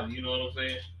finale. You know what I'm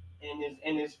saying?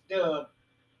 And it's dubbed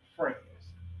Friends.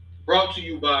 Brought to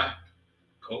you by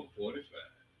Coke 45.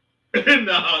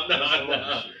 Nah, I'm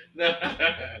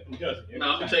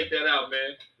gonna take that out,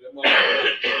 man.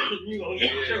 You gonna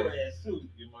get your ass sued.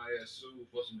 Get my ass sued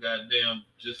for some goddamn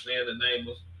just saying the name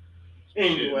of.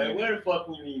 Anyway, shit, where the fuck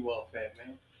we leave off at,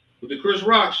 man? with the Chris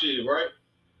Rock shit, right?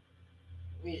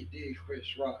 We did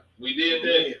Chris Rock. We did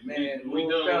that, Yeah, man. We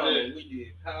done with that. We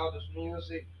did Powder's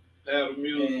Music. How the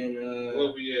music. And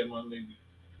What we at, my nigga?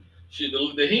 Shit,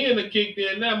 the hen that kicked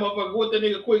in now, motherfucker. What that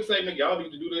nigga quick say, nigga? Y'all need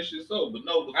to do that shit so, but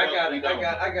no, the fuck I got we a don't.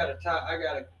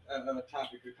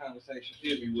 topic of conversation.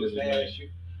 Hit me with Just it, to man. ask you,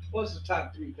 what's the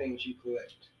top 3 things you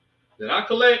collect? That I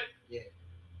collect? Yeah.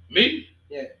 Me?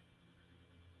 Yeah.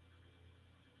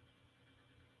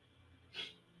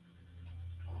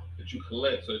 That you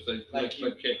collect, so it's Like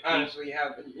you honestly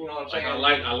have, you know what I'm saying? I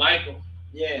like them.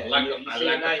 Yeah. I like you them. see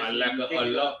a knife, you pick a it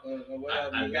lot. up, or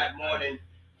whatever. I You got more than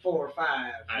 4 or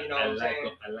 5. You know what I'm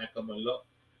saying? I like them a lot.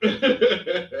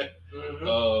 Mhm.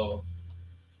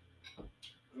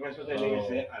 That's what that nigga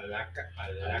said. I like it. I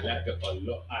like it a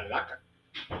lot. I like it.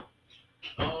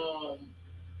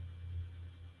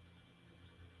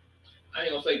 I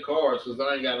ain't gonna say cars because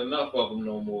I ain't got enough of them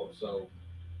no more. So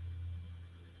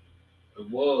it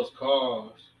was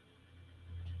cars.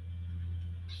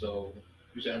 So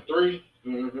you said 3?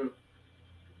 Mm-hmm.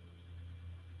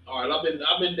 All right, I've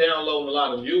been downloading a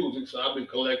lot of music, so I've been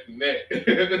collecting that. I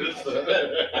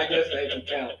guess that can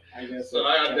count. I've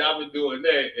been doing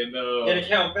that, and it'd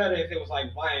count better if it was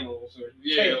like vinyls or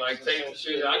yeah, like tapes and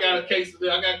shit. I got a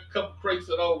couple crates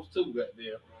of those too,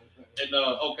 goddamn. And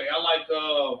okay, I like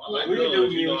we can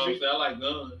guns. do You know what I'm music. saying? I like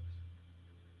guns.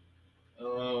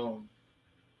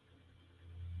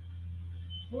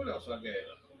 What else I got?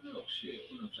 Oh shit!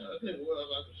 What else I think? What else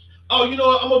I got? Oh, you know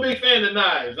what? I'm a big fan of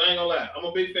knives. I ain't gonna lie. I'm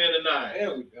a big fan of knives.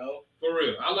 There we go. For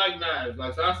real, I like knives.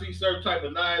 Like, so I see certain type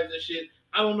of knives and shit.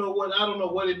 I don't know what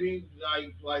it be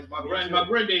like. My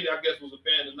granddaddy, I guess, was a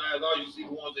fan of knives. I always see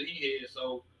the ones that he had.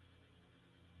 So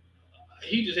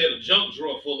he just had a junk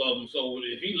drawer full of them. So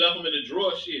if he left them in the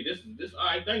drawer, shit, this all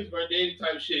right. Thanks, granddaddy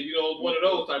type shit. You know, one of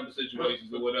those type of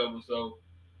situations or whatever. So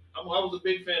I was a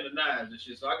big fan of knives and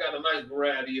shit, so I got a nice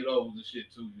variety of those and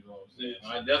shit too. You know what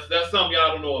I'm saying? That's something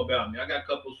y'all don't know about me. I got a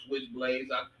couple of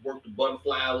switchblades. I work the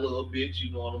butterfly a little bit.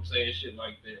 You know what I'm saying? Shit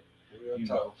like that. Real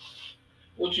talk.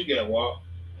 What you got, Walt?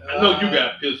 I know you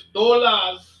got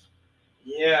pistolas.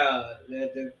 Yeah,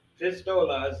 the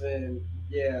pistolas and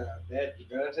that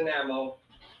guns and ammo.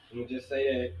 Let me just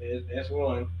say that's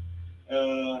one.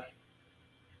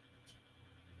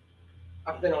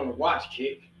 I've been on a watch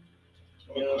kick.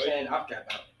 You know what I'm saying? I've got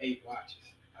about 8 watches.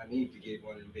 I need to get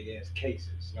one of them big ass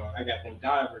cases. You know, I got them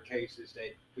diver cases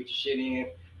that put your shit in,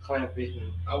 clamp it,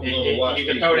 and you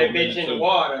can throw that bitch in the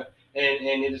water and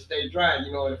it'll stay dry.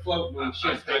 You know, it'll float when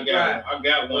shit stay dry. I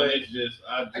got one.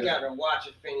 I got a watch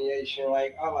affiliation.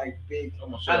 Like I like big.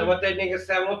 I don't what that nigga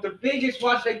said. I want the biggest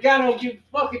watch they got. I don't give a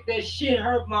fuck if that shit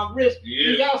hurt my wrist.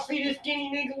 Yeah. Y'all see this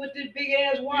skinny nigga with this big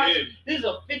ass watch? Yeah. This is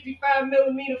a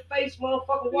 55mm face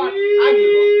motherfucking watch. I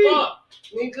give a fuck,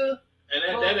 nigga.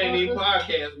 And that ain't even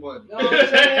podcast money. You know what I'm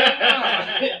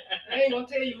saying? I ain't gonna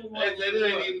tell you who much. That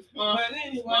ain't even sponsor.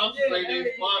 But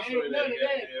anyway, sponsoring that.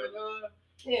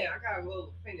 Yeah, I got a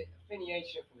little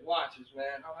affiliation for watches,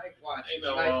 man. I like watches. Ain't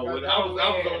no wrong with it. I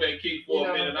was on that key for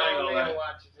a minute. I ain't gonna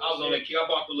lie. I was on that key. I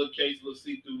bought the little case, little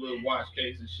see-through little watch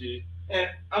case and shit. And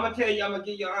I'm gonna tell you, I'm gonna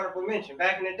give you an honorable mention.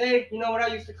 Back in the day, you know what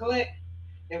I used to collect?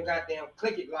 Them goddamn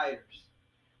click-it lighters.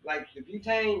 Like the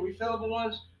butane refillable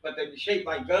ones, but they be shaped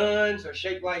like guns or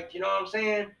shaped like, you know what I'm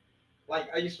saying? Like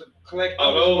I used to collect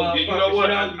those you know what?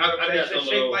 I got some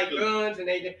shaped like guns, and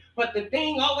but the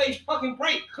thing always fucking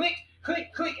break. Click,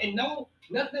 click, click, and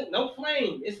nothing, no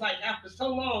flame. It's like after so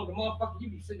long, the motherfucker,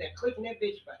 you be sitting there clicking that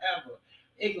bitch forever.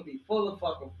 It could be full of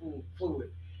fucking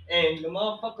fluid, and the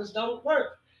motherfuckers don't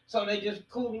work. So they just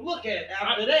cool to look at.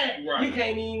 After that, you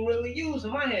can't even really use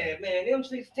them. I had, man,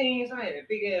 M16s. I had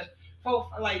big ass.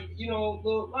 Like, you know,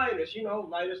 little lighters,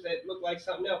 lighters that look like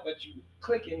something else, but you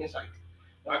click it and it's like.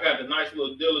 I got the nice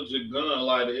little Dillinger gun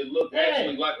lighter. It looked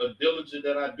actually like a Dillinger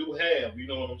that I do have, you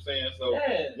know what I'm saying? So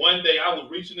one day I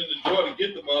was reaching in the drawer to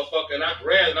get the motherfucker and I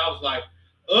grabbed it and I was like,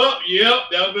 yep,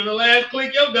 that would been the last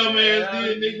click your dumb ass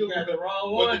did, nigga. You got the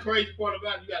wrong one. But the crazy part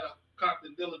about it, you gotta cock the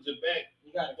Dillinger back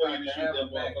before you shoot that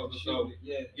motherfucker. So,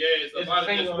 it's about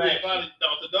it just about it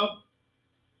off the double.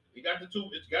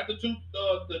 It's got the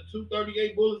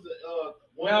 238 bullets.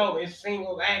 No, it's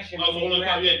single action. You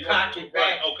have to cock it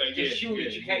back to shoot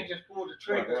it. You can't just pull the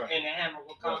trigger and the hammer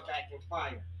will contact and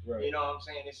fire. Right. You know what I'm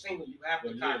saying? It's single. You have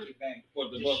to cock it back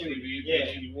to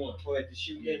shoot. For it to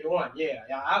shoot anyone. Yeah.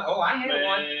 I had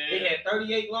one. It had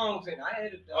 38 longs and I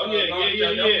had it. Over under. It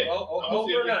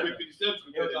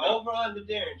was an over under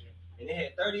Derringer. And it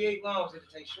had 38 longs. It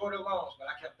would take shorter longs, but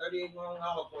I kept 38 long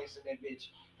hollow points in that bitch.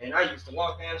 And I used to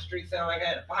walk down the street sound like I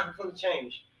had a pocket full of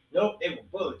change. Nope, they were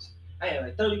bullets. I had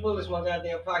like 30 bullets in my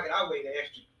goddamn pocket. I weighed an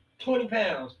extra 20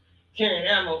 pounds carrying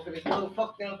ammo for this little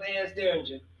fucked up ass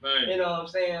Derringer. Man. You know what I'm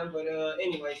saying? But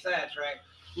anyway, sidetrack.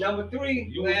 Number 3.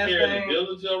 You was carrying the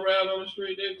Dillinger around on the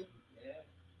street, nigga? Yeah.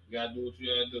 You gotta do what you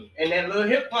gotta do. And that little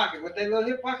hip pocket, with that little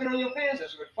hip pocket on your pants,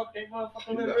 that's where the fuck that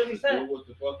motherfucker really said.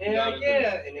 Hell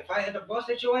yeah. And if I had to bust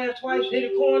at your ass twice,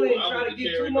 hit a corner and try to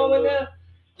get 2 more in there.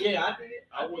 Yeah, I did.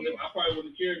 I probably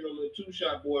wouldn't have carried no little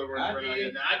 2-shot boy running around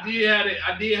here. Now, I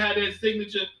did have that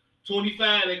signature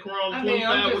 25, that chrome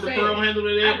 25 with the pearl handle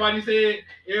that everybody said.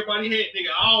 Everybody had,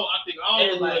 nigga. I think all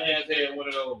the little niggas had one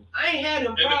of those. I ain't had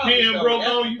them problems. And the pen broke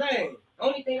on you. The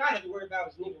only thing I had to worry about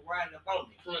was niggas riding up on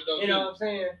me. You know what I'm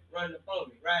saying? Riding up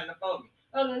on me.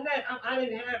 Other than that, I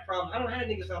didn't have that problem. I don't have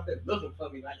niggas out there looking for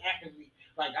me, like actively,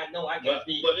 like I know I got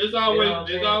beat. But it's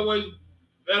always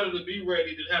better to be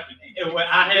ready than have to be.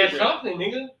 I had something,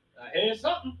 nigga. I had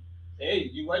something. Hey,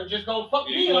 you wasn't just gonna fuck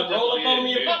me up, roll up on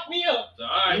me and fuck me up. So,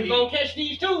 you gonna catch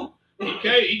these too.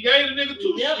 Okay, he gave the nigga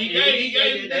 2 shots. He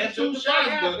gave the nigga 2 shots,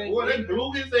 but boy, they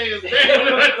blew his ass down.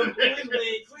 Blew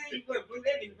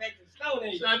that nigga back to the Stone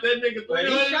Age. Shot that nigga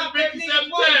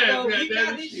 357 times. He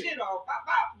got his shit off. Pop,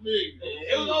 pop.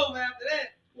 It was over after that.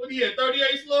 What he had,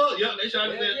 38 slugs? Yep, they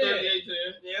shot his ass 38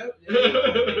 times.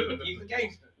 Yep. He's a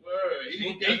gangster.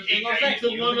 He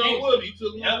took one on Woody. He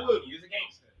was a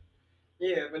gangster.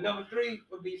 Yeah, but number 3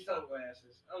 would be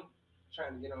sunglasses. I'm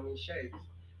trying to get on these shades.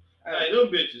 Hey, them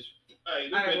bitches. I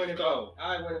went about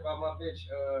my bitch.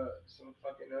 Some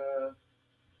fucking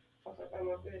fuck about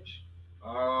my bitch.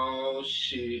 Oh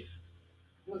shit.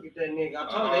 Look at that nigga. I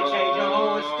told you they changed your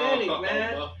whole aesthetic,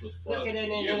 man. Look at that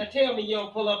nigga. Now tell me you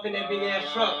don't pull up in that big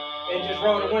ass truck and just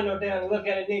roll the window down and look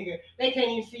at a nigga. They can't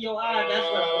even see your eyes. That's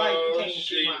what I like. You can't even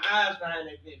see my eyes behind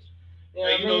that bitch.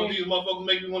 You know what these motherfuckers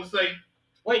make me want to say?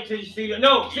 Wait till you see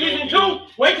season 2.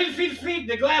 Wait till you see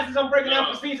the glasses I'm breaking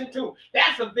out for season 2.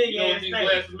 That's a big ass these thing.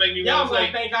 glasses make me Y'all want to gonna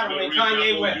say, think I don't you know win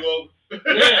Kanye West.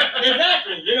 Yeah,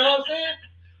 exactly. You know what I'm saying?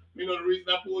 You know the reason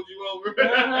I pulled you over?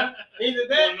 Either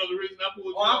that, you know the reason I pulled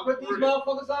you or I over? put these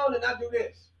motherfuckers on and I do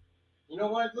this. You know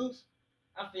what, Goose?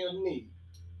 I feel the need.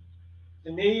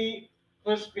 The need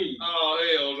for speed. Oh,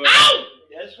 hell no. Ow!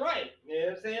 That's right. You know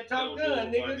what I'm saying? Top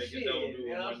Gun, nigga. Nigga, Shit. don't do You it,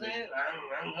 know what I'm my saying?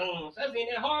 Especially in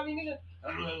that Harvey, nigga.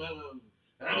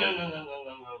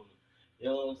 You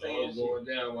know what I'm saying? Going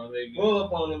down, my nigga. Pull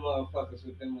up on them motherfuckers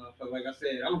with them motherfuckers. Like I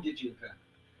said, I'm gonna get you a pair.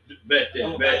 Bet that.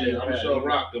 I'm sure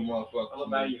rock them motherfuckers. I'm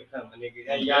gonna buy you a pair, my nigga.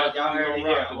 Hey, y'all heard it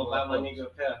here. I'm gonna buy my nigga a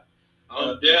pair.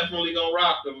 I'm definitely gonna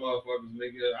rock them motherfuckers,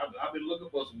 nigga. I've been looking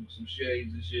for some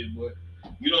shades and shit, but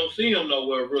you don't see them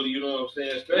nowhere, really. You know what I'm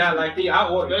saying? Especially, yeah, like these. I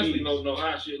ordered these. no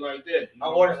hot shit like that. I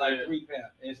ordered like 3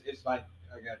 pair. It's like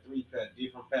I got 3 pair,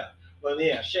 different pair. But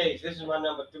yeah, shades. This is my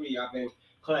number 3. I've been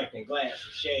collecting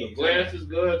glasses, shades. The glasses,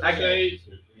 good. Shades.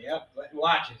 Yep.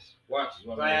 Watches.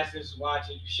 Glasses,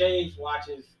 watches, shades,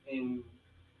 watches, and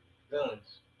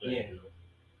guns. Yeah.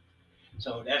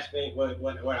 So that's been what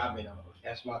I've been on.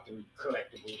 That's my 3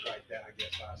 collectibles right there. I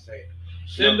guess I'll say.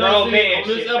 Send us on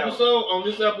this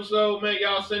episode, man.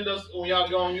 Y'all send us when y'all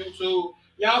go on YouTube.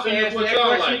 Y'all can answer that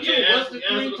question too. What's the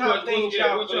 3 top things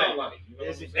y'all collect? Like?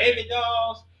 Is it baby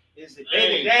dolls? Is it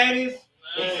baby daddies?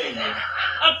 I'm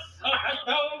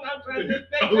trying to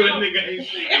that nigga ain't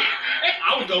seen it. I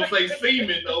was gonna say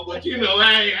semen though, but you know,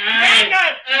 hey.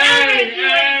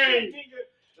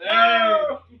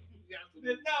 No,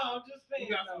 I'm just saying. We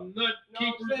got some nut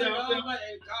keepers out there.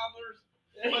 Gobblers.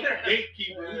 Like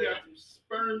gatekeepers. We got some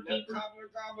sperm keepers.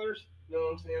 Gobblers. You know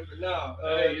what I'm saying? But no,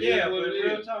 but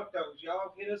real talk though,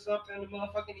 y'all hit us up in the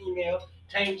motherfucking email,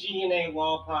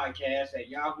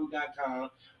 tankgnawallpodcast@yahoo.com,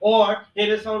 or hit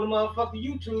us on the motherfucking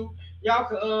YouTube. Y'all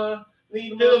can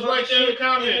leave hit us right there in the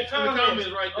comments.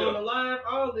 Right there. On the live,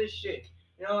 all this shit.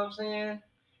 You know what I'm saying?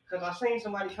 Because I seen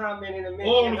somebody commenting and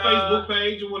mention, or on the Facebook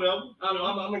page or whatever. I'm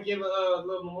gonna give a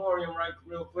little memorial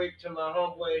real quick to my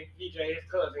homeboy DJ. His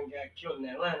cousin got killed in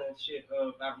Atlanta and shit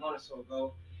about a month or so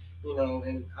ago. You know,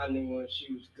 and I knew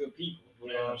she was good people.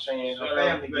 You know what I'm saying? Her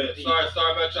family good people.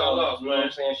 Sorry about y'all loss, man. You know what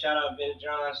I'm saying? Shout out Ben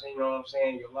Johnson. You know what I'm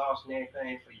saying? Your loss and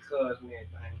everything for your cousin and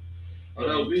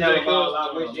everything. Tell them all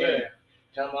I wish.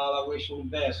 Tell them all I wish you the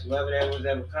best. Whoever that was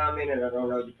ever commented, I don't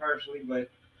know you personally, but.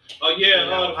 Oh yeah,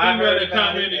 the female that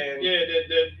commented,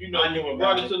 that you know,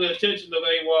 brought it to the attention of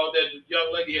AWOL that the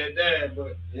young lady had died,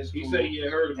 but he said he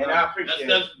had heard about it. And I appreciate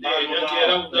that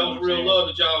was real love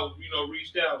that y'all, you know,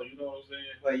 reached out. You know what I'm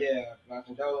saying? But yeah, my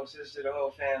condolences to the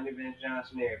whole family, Ben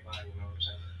Johnson, everybody. You know what I'm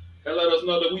saying? And let us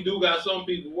know that we do got some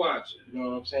people watching. You know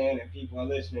what I'm saying? And people are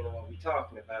listening to what we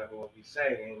talking about and what we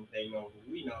say, and they know who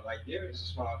we know. Like, Gary is a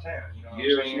small town. You know what I'm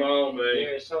saying? Small, man.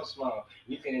 Gary is so small.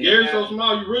 Gary's so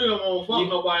small, you really don't want to fuck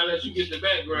nobody unless you get the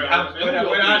background. What I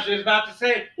was just about to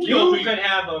say, you could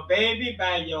have a baby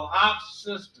by your op's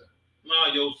sister.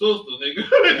 Nah, your sister, nigga.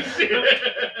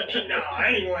 No, I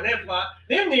ain't going that far.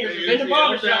 Them niggas was in the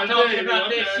barbershop talking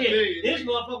about that shit. This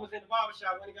motherfucker was in the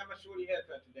barbershop when he got my shorty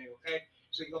haircut today, okay?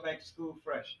 So you go back to school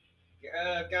fresh.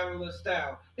 Got me a little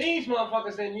style. These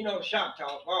motherfuckers in, you know, shop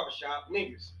talk, barbershop,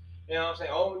 niggas. You know what I'm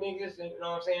saying? Old niggas, you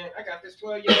know what I'm saying? I got this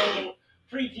 12-year-old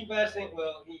prepubescent.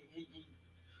 Well, he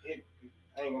I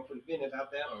ain't gonna put the business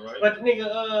out there. All right. But the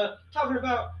nigga talking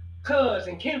about cuz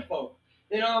and kinfolk.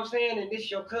 You know what I'm saying? And this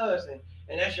your cousin.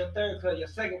 And that's your third cousin, your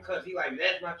second cousin. He like,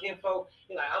 that's my kinfolk.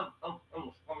 He like, I'm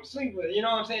asleep with it. You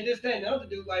know what I'm saying? This, that, and the other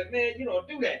dude like, man, you don't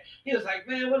do that. He was like,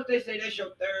 man, what if they say that's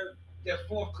your third, their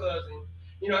fourth cousin?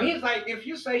 You know, he's like, if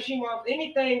you say she wants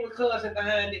anything with cousin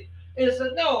behind it, it's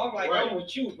a no. I'm like, right. I'm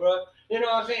with you, bro. You know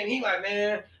what I'm saying? He like,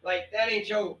 man, like that ain't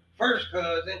your first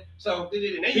cousin. So they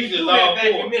used to do that back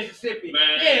in Mississippi.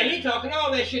 Man. Yeah, he talking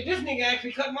all that shit. This nigga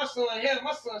actually cut my son hair.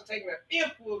 My son's taking a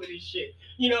earful of this shit.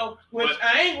 You know, which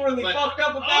I ain't really fucked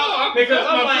up about because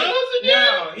I'm like,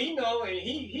 no, he know, and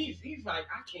he's like,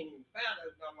 I can't even find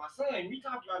my son. We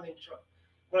talked about it in the truck.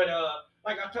 But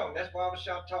like I told him, that's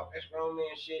barbershop talk, that's grown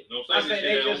man shit. I said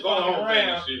they just fucking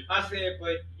around. I said,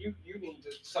 but you need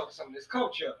to soak some of this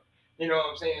culture up. You know what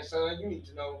I'm saying, son? You need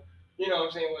to know, you know what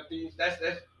I'm saying, what these that's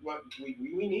what we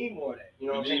need more of that. You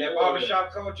know what I'm saying? That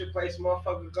barbershop culture, place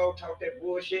motherfuckers go, talk that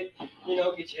bullshit, you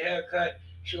know, get your hair cut,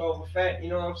 show over fat, you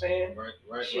know what I'm saying? Right.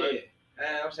 Shit. Right.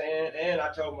 I'm saying, and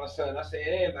I told my son, I said, it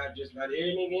ain't just about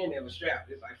every nigga in there was strapped.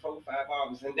 It's like 4 or 5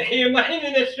 barbers in there. Everybody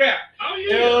in there strapped. Oh,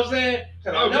 yeah. You know what I'm saying? I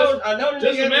know the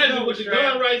just imagine with the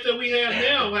gun rights that we have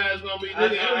now, how it's going to be.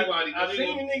 Everybody. I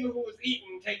seen the nigga who was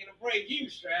eating, taking a break, he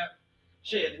was strapped.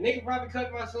 Shit, the nigga probably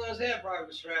cut my son's hair, probably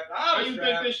was strapped. How I was you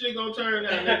strapped. think this shit gonna turn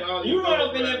out, nigga? You run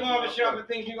up in that barbershop and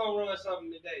think you gonna run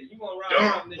something today. You gonna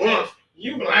run something today. Bust.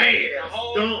 You Blast. the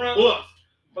whole Don't front. bust.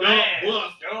 Blast. Don't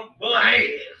bust. Don't bust. Blast.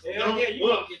 Hell yeah, you Don't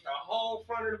gonna get the whole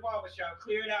front of the barbershop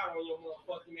cleared out on your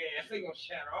motherfucking ass. They gonna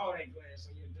shatter all that glass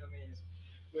on your dumb ass.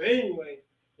 But anyway,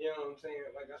 you know what I'm saying?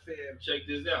 Like I said, Check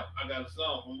this out. I got a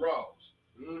song from Rawls.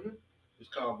 mm-hmm. It's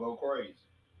called Go Crazy.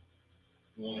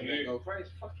 You wanna hear it? Go crazy.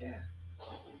 Fuck yeah.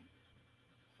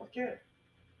 Fuck yeah.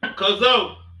 Cause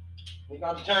though, We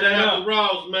about to shout turn it out up. to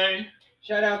Rawls, man.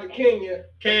 Shout out to Kenya.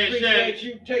 Cash Appreciate App.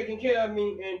 you taking care of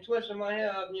me and twisting my hair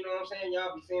up. You know what I'm saying?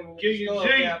 Y'all be seeing me with Kenya the skull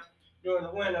G. cap during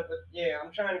the winter, but yeah,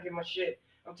 I'm trying to get my shit.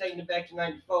 I'm taking it back to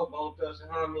 '94, Bone Thugs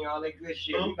and Harmony, all that good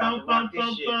shit. We about to rock this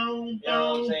shit. You know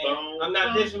what I'm saying? I'm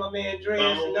not dissing my man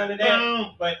Dreads and none of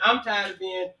that, but I'm tired of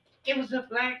being. It was a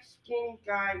black skinny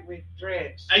guy with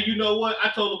dreads. And you know what? I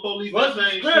told the police What's the the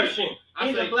same description? shit.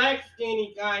 He's I a black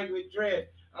skinny guy with dreads.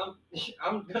 I'm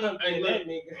gonna Hey, be look. that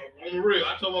nigga. On the real,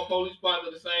 I told my police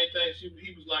partner the same thing.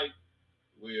 He was like,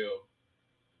 "Well,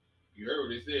 you heard what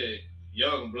they said.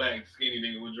 Young black skinny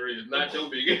nigga with dreads, not your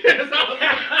big ass."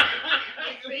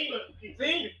 See,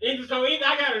 so either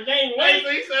I gotta gain Hey, weight. so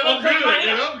he said, "I'm good,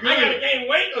 man. I'm good." I gotta gain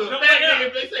weight or Fat something nigga, else.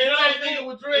 if they say You know what fat I'm saying? nigga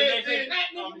with If dreads, they say then fat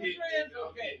nigga I'm with hit. dreads, I'm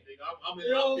okay. hit, nigga. I'm in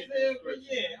You know my what I'm saying? But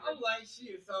fitness yeah, I'm like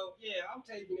shit. So yeah, I'm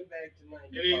taking it back to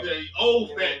 '94. And he's a old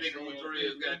You know fat what nigga I'm with saying?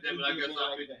 dreads. Goddamn it, I guess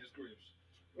I'll fit the description.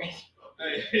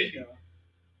 Hey, Hey,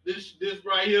 this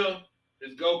right here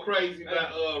is Go Crazy by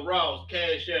Ross,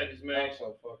 Cash Addicts, man. I'm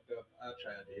so fucked up. I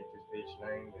tried to hit this bitch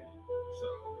name. So,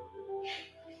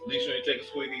 at least you ain't take a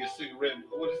swig of your cigarette.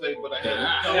 What did it say? But I had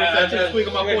I take a swig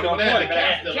of my 40, but I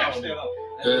had the cap still on. still on.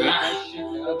 I did that shit the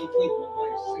other week. My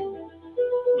wife seen it.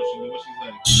 What she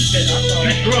say?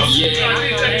 You drunk?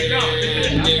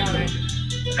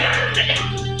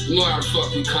 You know how the fuck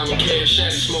we come in Cash App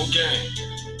and smoke gang.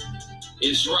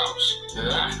 It's Rouse.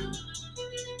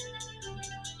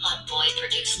 Hot Boy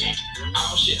produced it.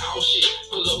 All shit.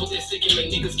 Pull up with that stick and make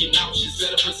niggas get nauseous.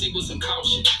 Better proceed with some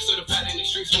caution. Certified in these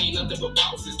streets, we ain't nothing but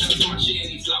bosses. Down to my shit and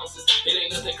these losses. It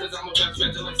ain't nothing cause I'm a bounce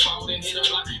back like Spalding. Hit a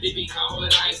block, they be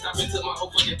calling. I ain't stopping till my whole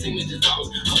fucking team is just balls.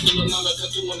 Hustle another cut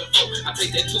 2 on the 4. I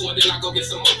take that 2 and then I go get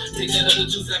some more. Take that other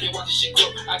 2 so I can watch this shit grow.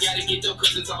 I gotta get dope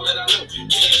cause it's all that I know.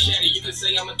 Cash at it, you can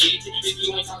say I'm addicted. If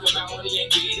you ain't talking about money,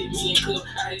 ain't get it. Me and Cook,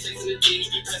 I hate chasing the dick.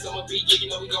 Cause I'm a big gig, you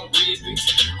know we gon' rip it.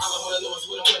 All I wanna know is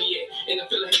where the money at. And the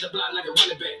feeling hit the block like a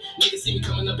running back. Niggas see me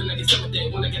coming up and I get some of that.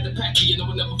 When I get the pack, you know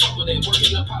I never fuck with that.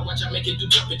 Working up high, watch I make it do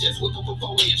jumping. Just whip up a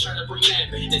 4-way and try to bring that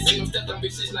back. This ain't no step, I'm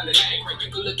bitch, it's not an act. Right, you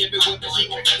can look everywhere, but you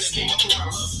won't find the game up around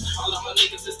us. All of my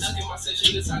niggas is stuck in my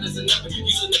section, this hot as another. You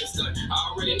little niggas stunt. I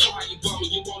already know how you bum me,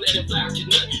 you won't let it fly out your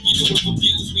nut. You do it for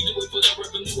views, we do it for the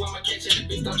revenue. I'ma catch at the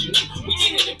bitch, don't you know? We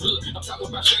get it in blood. I'm talking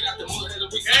about straight out the mud. Had a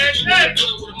reason blood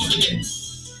with the money at.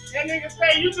 That nigga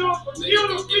say you do it for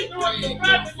views, we do it for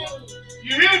revenue.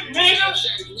 You hear me, nigga?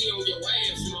 We on your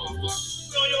ass, motherfucker.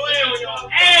 We on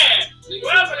your ass,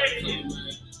 wherever that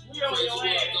is. We on your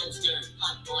ass.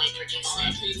 Hot Boy produced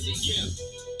it. RPT Kim.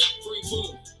 Free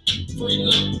Boom. Free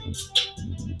Love.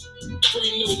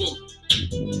 Free Nunu.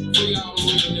 Free all the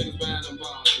real niggas buying them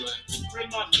bombs, man. Free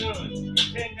my son.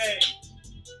 10 days.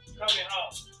 Coming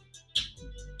home.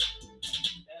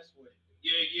 That's what.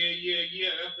 Yeah.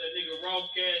 That's that nigga Ross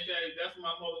Cash Addicts. That's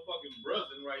my motherfucking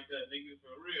brother right there, nigga,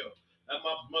 for real. That's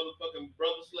my motherfucking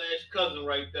brother / cousin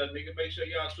right there, nigga. Make sure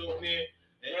y'all tune in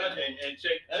and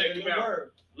check him out.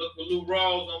 Word. Look for Lou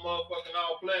Rawls on motherfucking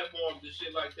all platforms and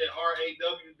shit like that.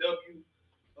 RAWW.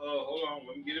 Hold on,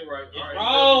 let me get it right.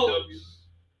 RAWW.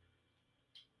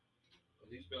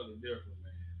 He spelled it different,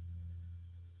 man.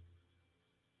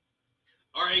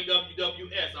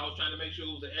 RAWWS. I was trying to make sure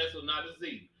it was an S or not a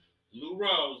Z. Lou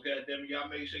Rawls, goddamn it. Y'all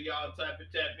make sure y'all tap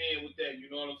in with that. You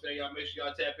know what I'm saying? Y'all make sure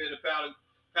y'all tap in to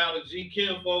Powder G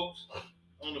Kim, folks,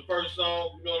 on the first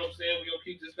song. You know what I'm saying? We gonna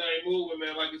keep this thing moving,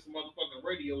 man, like it's a motherfucking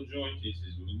radio joint. This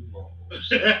is Lou Rawls.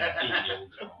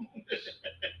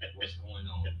 What's going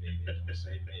on, baby? Don't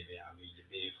say, baby, I'll be your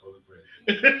bed for the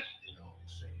breakfast. You know what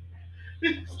I'm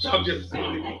saying? Stop just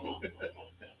saying it.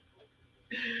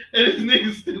 And this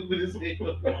nigga stupid as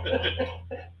hell.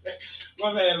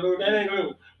 My man, Lou. That ain't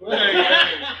Lou.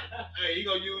 Hey, he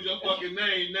gonna use your fucking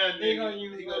name now, nigga. He gonna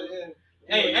use it.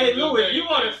 Hey, Lou, if you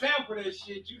want to sample that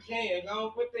shit, you can.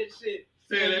 Go put that shit.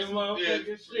 Say that motherfucking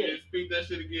shit. Speak that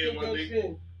shit again, my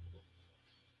nigga.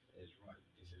 That's right.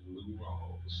 This is Lou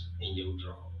Rawls in your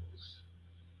drawers.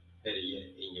 Better yet,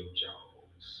 in your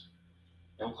jaws.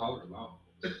 Don't call it laws.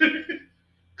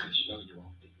 Because you know you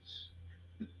want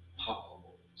these.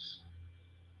 Paws.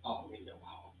 All in your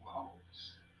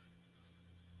balls.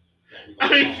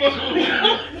 I ain't fucking with you.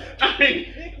 I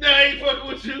ain't fucking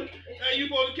with you. Hey, you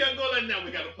supposed to keep going like now.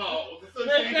 We gotta pause. So,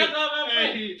 That's all I'm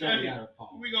saying. we gonna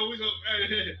work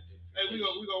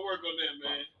on that,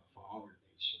 man. For all the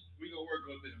nation. We gonna work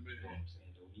on that, You know man. what I'm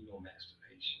saying? Don't need no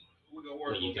masturbation. We gonna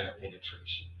work When you on got that.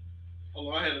 penetration.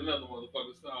 Hold on, I had another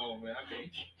motherfucking song, man.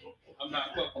 I'm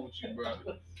not fucking with you, bro.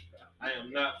 I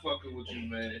am not fucking with you,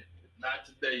 man. Not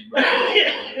today, bro.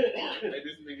 Hey,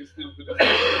 this nigga stupid.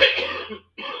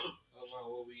 Hold on,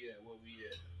 where we at?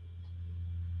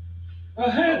 I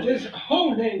had this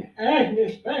hoe named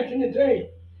Agnes back in the day.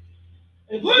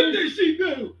 And What did she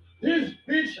do? This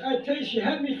bitch, I tell you, she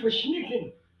had me for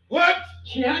sneaking. What?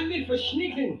 She had me for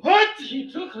sneaking. What?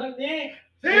 She took her neck.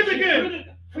 Say it and she again. put it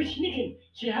for sneaking.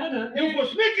 She had her You neck for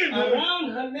sneaking her. around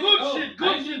her neck. Good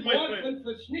shit, my friend.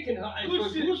 For sneaking her. I Good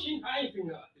was shit. pushing hyping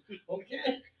her.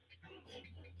 Okay?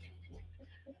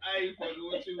 I ain't fucking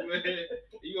with you, man.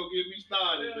 You gonna get me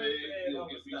started, man. You gonna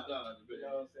get me started, You man.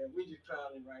 know what I'm saying? We just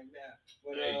clowning right now.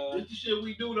 But Hey, this the shit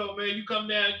we do though, man. You come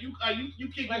down, you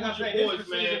kick it like I with said, your this boys, is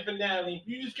the season man. finale.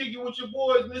 You just kick it with your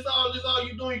boys, man. This all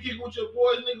you doing, you kick it with your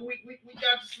boys, nigga. We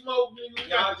got the smoke, nigga.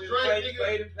 We Y'all got the just drink,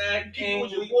 play nigga. the back You kick it end.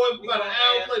 with your boys. We got an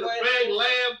hour, play the bag. bag,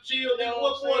 laugh, chill, You nigga. know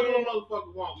What what boy I'm do a saying?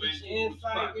 motherfucker want, man? Get your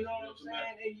insight, you know what I'm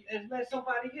saying? And let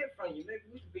somebody hear from you. Maybe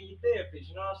we can be your therapist,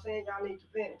 you know what I'm saying? Y'all need to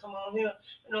vent. Come on here,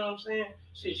 you know what I'm saying?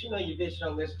 Shit, you know your bitch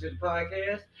don't listen to the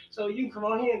podcast, so you can come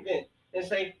on here and vent and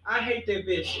say, I hate that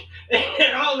bitch,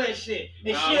 and all that shit.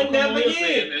 And she'll never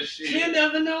hear. She'll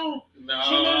never know. No,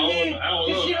 She'll never I hear. don't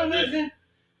If know. she don't listen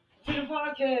to the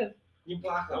podcast, you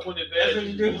block her. I want it That's bad. what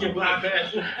you do. You block her.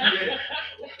 Yeah.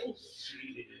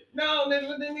 No, that's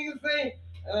what the niggas say.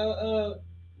 No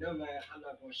man, I'm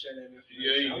not gonna share that information.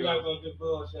 Yeah, you I'm go. not gonna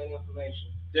divulge that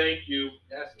information. Thank you.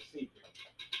 That's a secret.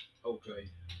 Okay.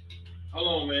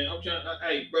 Hold on, man. I'm trying.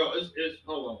 Hey, bro, it's.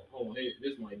 Hold on. Hey,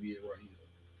 this might be it right here.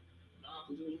 Nah,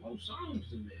 cause there's more songs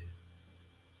in there.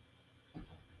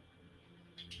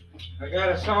 I got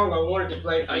a song I wanted to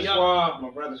play for Suave, my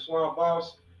brother Suave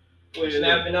Boss. We're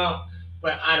snapping off,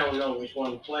 but I don't know which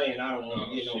one to play, and I don't want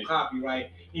to get no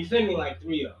copyright. He sent me like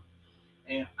 3 of them,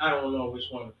 and I don't know which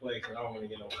one to play because I don't want to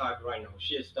get no copyright, no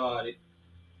shit started.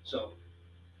 So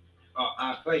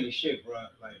I play your shit, bro.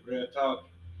 Like real talk.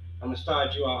 I'm gonna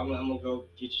start you out. I'm gonna go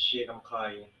get your shit. I'm gonna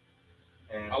call you.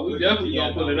 And we definitely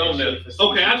gonna put it on there.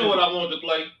 Okay, I know what I wanted to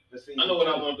play. I know what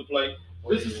I wanted to play.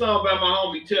 This is a song by my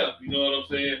homie Tef. You know what I'm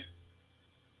saying?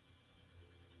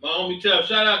 My homie Tef.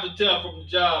 Shout out to Tef from the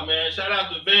job, man. Shout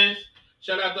out to Vince.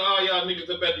 Shout out to all y'all niggas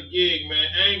up at the gig, man.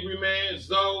 Angry Man,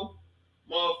 Zoe,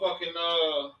 motherfucking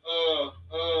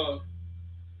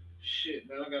shit,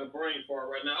 man. I got a brain fart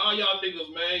right now. All y'all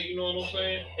niggas, man. You know what I'm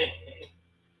saying?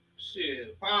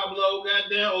 Shit, Pablo,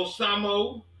 goddamn,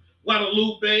 Osamo,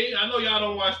 Guadalupe. I know y'all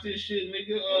don't watch this shit,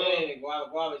 nigga.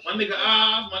 My nigga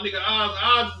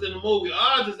Oz is in the movie.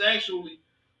 Oz is actually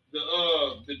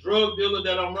the drug dealer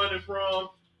that I'm running from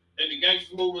in the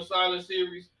Gangsta Movement Silent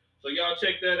series. So y'all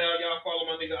check that out. Y'all follow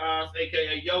my nigga Oz,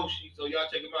 aka Yoshi. So y'all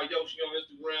check him out, Yoshi on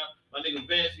Instagram. My nigga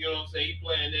Vince, you know what I'm saying? He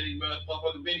playing that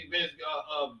motherfucking Vinny Vince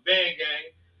Van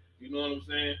Gang. You know what I'm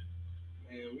saying?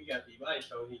 Man, we got these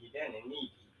lights over here down in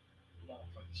need.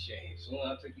 Motherfucking shame. So when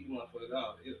I took these motherfuckers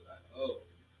off, it was like, oh,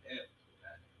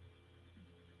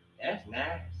 that's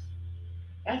nice.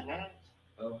 That's nice.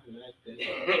 Oh, nice.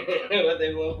 What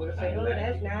they motherfuckers say, oh,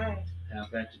 that's nice. How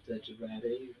about you touch it right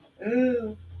there?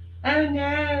 Ooh, oh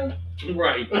no.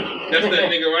 Right. That's that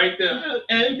nigga right there.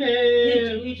 Oh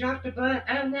no. He dropped the blunt.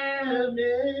 Oh no. Oh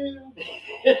no.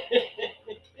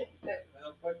 That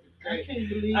motherfucker I crazy. can't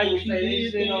believe I used she to say did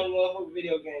this shit that. on motherfucking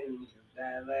video games.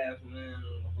 Die laughing, man.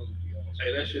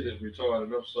 Hey, that shit is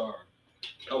retarded. I'm sorry.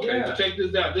 Okay, Yeah. but check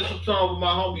this out. This is a song with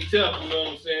my homie Tef. You know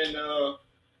what I'm saying?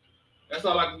 That's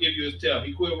all I can give you is Tef.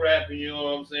 He quit rapping. You know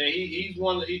what I'm saying? He's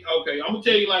one. Okay, I'm gonna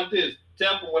tell you like this.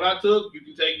 Tef, from what I took, you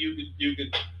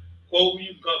can quote me,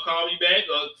 you can call me back,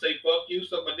 or say fuck you,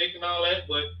 suck my dick and all that.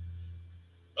 But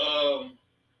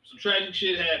some tragic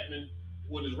shit happening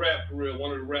with his rap career.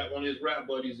 One of his rap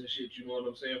buddies and shit. You know what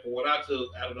I'm saying? For what I took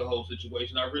out of the whole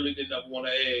situation, I really didn't ever want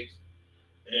to ask,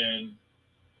 and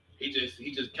he just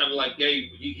kind of like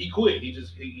he quit.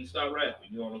 He stopped rapping.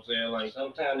 You know what I'm saying? Like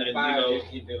sometimes the and, fire you know,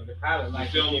 just get the pilot like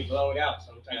feel me? get blown out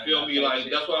sometimes. You feel me? Like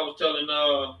that's why I was telling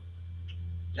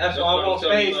that's why I want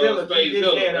Space Zilla. Space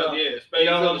Zilla. Yeah, Space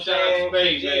Zilla. Shout out to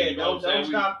Space. Yeah, You know what I'm saying? don't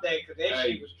stop that because that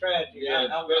shit was tragic. Yeah,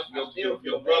 I still feel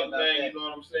your bad brother about thing. that. You know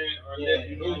what I'm saying? Or Yeah, nephew,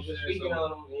 he you know what was I'm just saying? speaking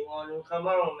on him. He wanted him to come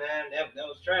on, man. That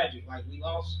was tragic. Like we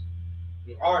lost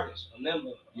an artist, a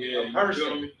member, Yeah, a person. You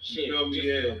feel me? Shit, You feel me? just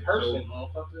Yeah. a person, So,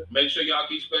 motherfucker. make sure y'all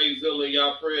keep Spazezilla in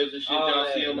y'all prayers and shit. All Y'all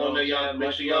that, see him you know on there. what Y'all I'm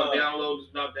make saying? sure y'all Much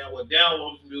download this,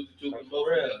 download this music too. Cause For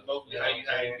real. mostly You know how what you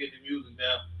I'm saying? get the music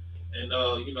down.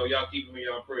 And you know, y'all keep him in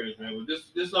y'all prayers, man. But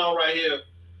this song right here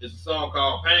is a song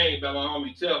called Pain by my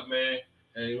homie Tough, man.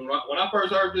 And when I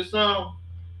first heard this song,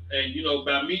 and you know,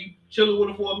 by me chilling with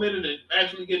him for a minute and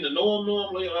actually getting to know him,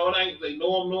 like, I ain't say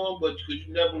know him, but because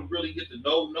you never really get to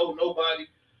know nobody,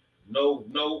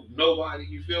 nobody.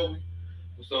 You feel me?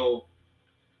 So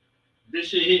this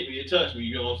shit hit me, it touched me.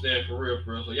 You know what I'm saying? For real.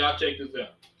 So y'all check this out.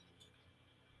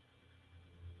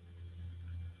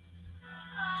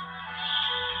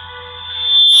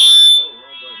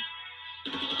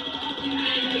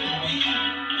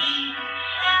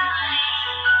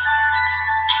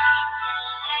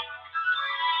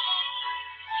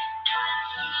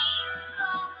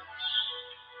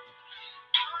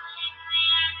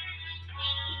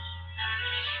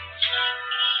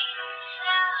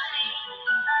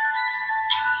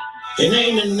 It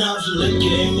ain't enough liquor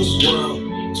in this world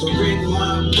to rid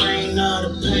my brain of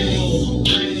the pain.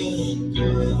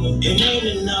 It ain't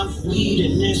enough weed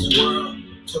in this world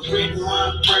to rid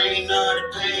my brain of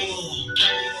the pain.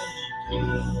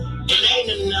 It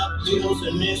ain't enough pills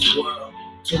in this world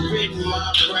to rid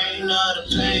my brain of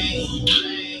the pain.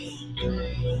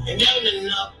 It ain't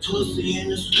enough pussy in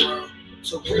this world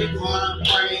to rid my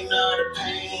brain of the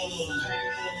pain.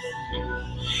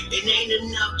 It ain't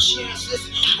enough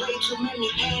chances, way too many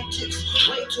antics,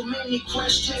 way too many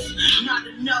questions, not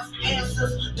enough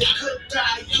answers. They could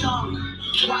die young.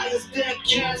 Why is there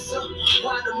cancer?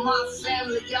 Why do my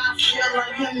family, I feel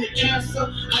like I'm the cancer?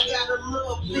 I got a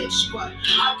little bitch, but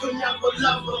I could never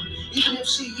love her. Even if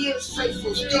she is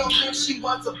faithful, still think she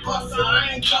was a buster.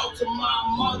 I ain't talk to my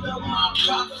mother, my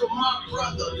pops, or my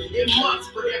brother in months,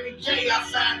 but every day I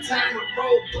find time to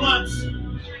roll blunts.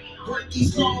 Break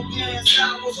these long ass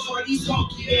hours for these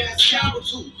honky ass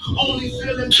cowards who only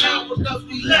feeling power because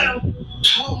we let them.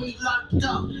 Homie locked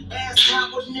up, ask how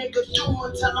a nigga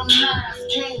doing, tell him lies.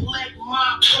 Can't let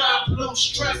my problem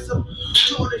stress him.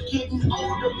 Daughter getting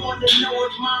older, wanna know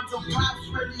if moms and pops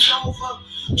really over.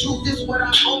 Truth is what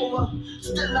I owe her.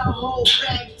 Still I hold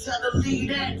back, tell the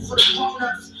lead act for the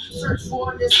grown-ups. Search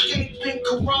for an escape in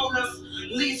coronas,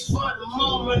 least for the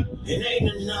moment. It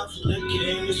ain't enough liquor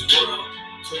in this world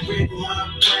to rid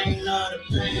my brain of the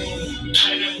pain.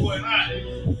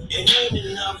 It ain't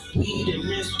enough weed in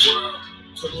this world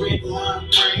to rid my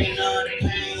brain of the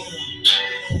pain.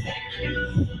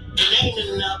 It ain't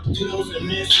enough pills in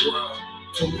this world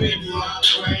to rid my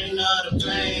brain of the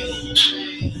pain.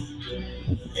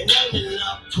 It ain't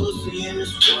enough pussy in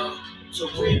this world to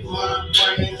rid my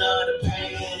brain of the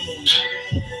pain.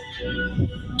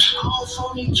 I don't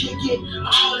phony kick it,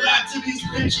 I don't lie to these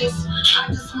bitches. I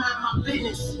just mind my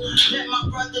business. Let my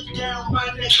brother down by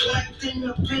neglecting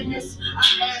the business.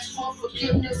 I ask for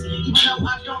forgiveness, even though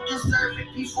I don't deserve it.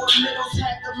 Before middles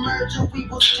had the merger, we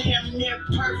was damn near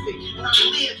perfect. And I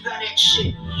live by that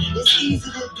shit. It's easy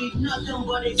to be nothing,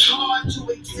 but it's hard to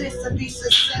exist and be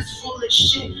successful as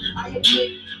shit. I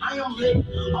admit, I am lit,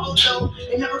 although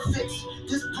it never fits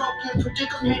this broken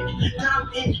predicament that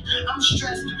I'm in. I'm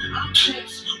stressed, I'm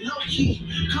tense, low-key,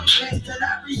 convinced that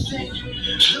I resent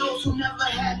those who never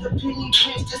had the penny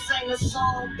pinch. This ain't a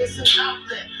song, it's an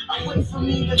outlet, a way for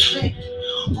me to vent.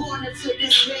 Born into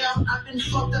this hell, I've been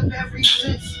fucked up ever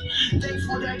since.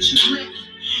 Thankful that you went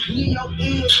near your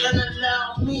ears and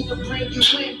allow me to bring you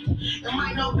in. It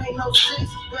might not make no sense,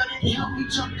 but it helped me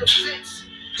jump the fence.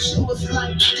 Shit was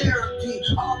like therapy,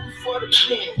 all before the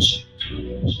binge.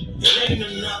 It ain't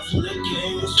enough liquor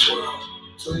in this world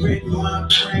to rid my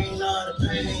brain of the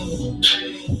pain.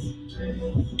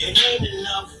 It ain't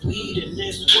enough weed in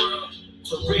this world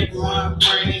to rid my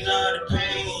brain of the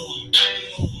pain.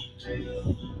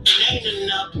 It ain't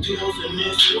enough pills in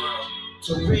this world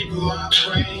to rid my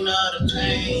brain of the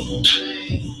pain.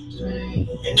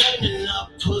 It ain't enough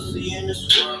pussy in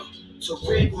this world to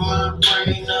rid my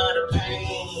brain of the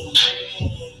pain.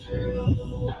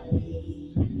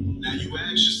 Now you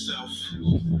ask yourself,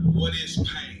 what is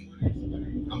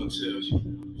pain? I'ma tell you.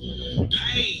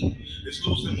 Pain is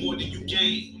losing more than you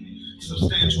gain.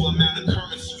 Substantial amount of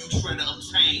currency you try to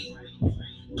obtain.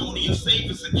 Go to your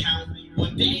savings account,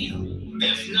 well damn,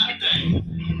 that's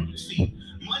nothing. See,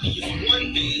 money is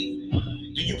one thing.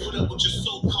 Then you put up with your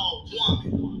so-called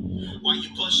woman while you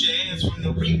bust your ass from the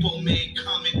repo man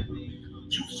coming.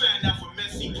 You find out from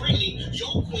Messy Brittany,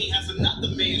 your queen has another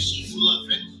man she's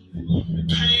loving.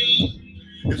 Pain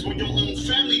is when your own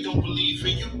family don't believe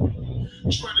in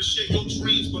you. Try to share your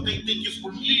dreams, but they think it's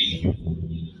for me.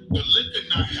 The liquor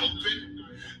not helping.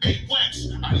 Hey, Wax,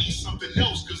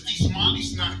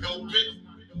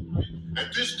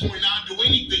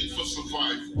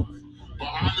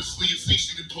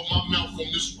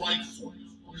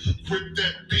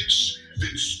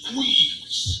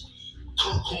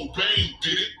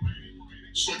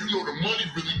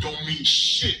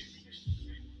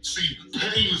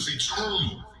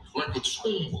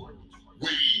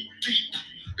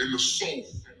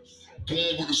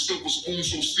 Born with a silver spoon,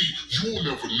 so see, you'll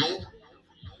never know.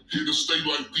 Here to stay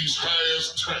like these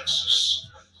high-ass taxes.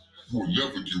 You'll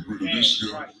never get rid of this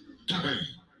here. Right. Dang.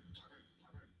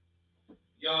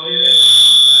 Y'all hear that?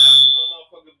 Shout out to my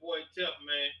motherfucking boy Tep,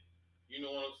 man. You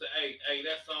know what I'm saying? Hey,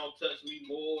 that song touched me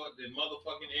more than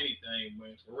motherfucking anything,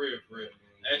 man. For real, for real.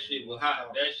 That shit was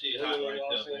hot. That shit hot right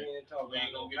there, man. We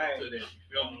ain't gonna get into that. You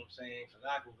feel me? I'm saying? Because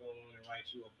I can go on and write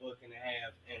you a book and a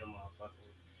half and a motherfucking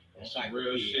Some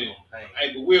real shit. on pain.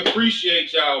 Hey, but we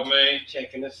appreciate y'all, man.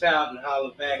 Checking us out and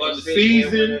holler back. For and the sitting here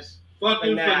season, with us.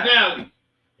 fucking finale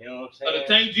You know what I'm of saying? the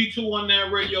Tank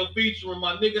G219 radio featuring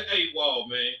my nigga AWOL,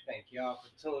 man. Thank y'all for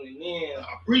tuning in. I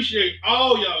appreciate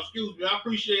all y'all, I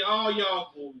appreciate all y'all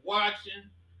for watching,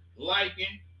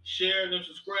 liking, sharing, and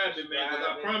subscribing, man. Because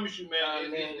I promise you,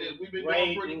 man, we've been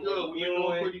doing pretty good. We've been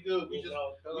doing pretty good. We just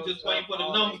waiting for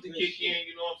the numbers to kick in,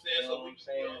 you know what I'm saying? So we, you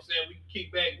know what I'm saying? We can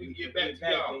kick back, we can get back to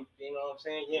y'all. You know what I'm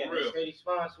saying? Yeah, For real. they steady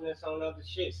sponsoring us on other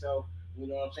shit. So, you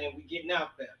know what I'm saying? We getting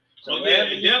out there. So yeah,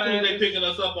 and definitely they picking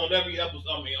us up on every episode.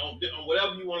 I mean, on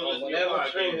whatever you want to listen to your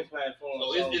streaming podcast. platform.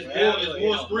 So it's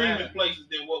more streaming places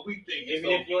than what we think. Even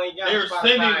so if you ain't got they're Spotify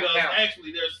sending us account.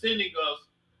 actually they're sending us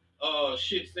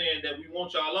shit saying that we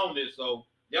want y'all on this. So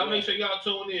y'all make sure y'all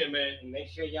tune in, man. And make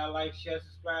sure y'all like, share,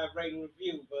 subscribe, rate, and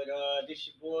review. But this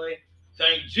your boy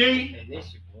Tank G. and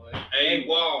this your boy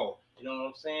AWOL. You know what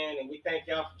I'm saying? And we thank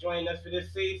y'all for joining us for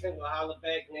this season. We'll holler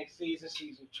back next season,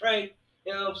 season 3.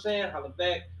 You know what I'm saying? Holler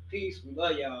back. Peace. We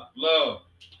love y'all. Love.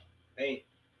 Hey.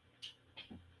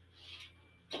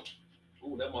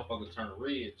 Ooh, that motherfucker turned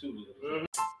red too. Mm-hmm.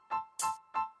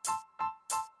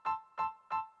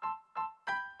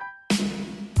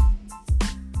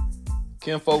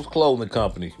 Kinfolks Clothing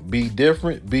Company. Be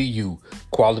different, be you.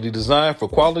 Quality design for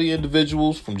quality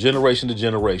individuals from generation to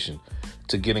generation.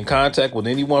 To get in contact with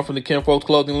anyone from the Kinfolks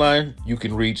Clothing line, you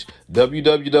can reach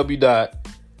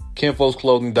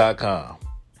www.kinfolksclothing.com.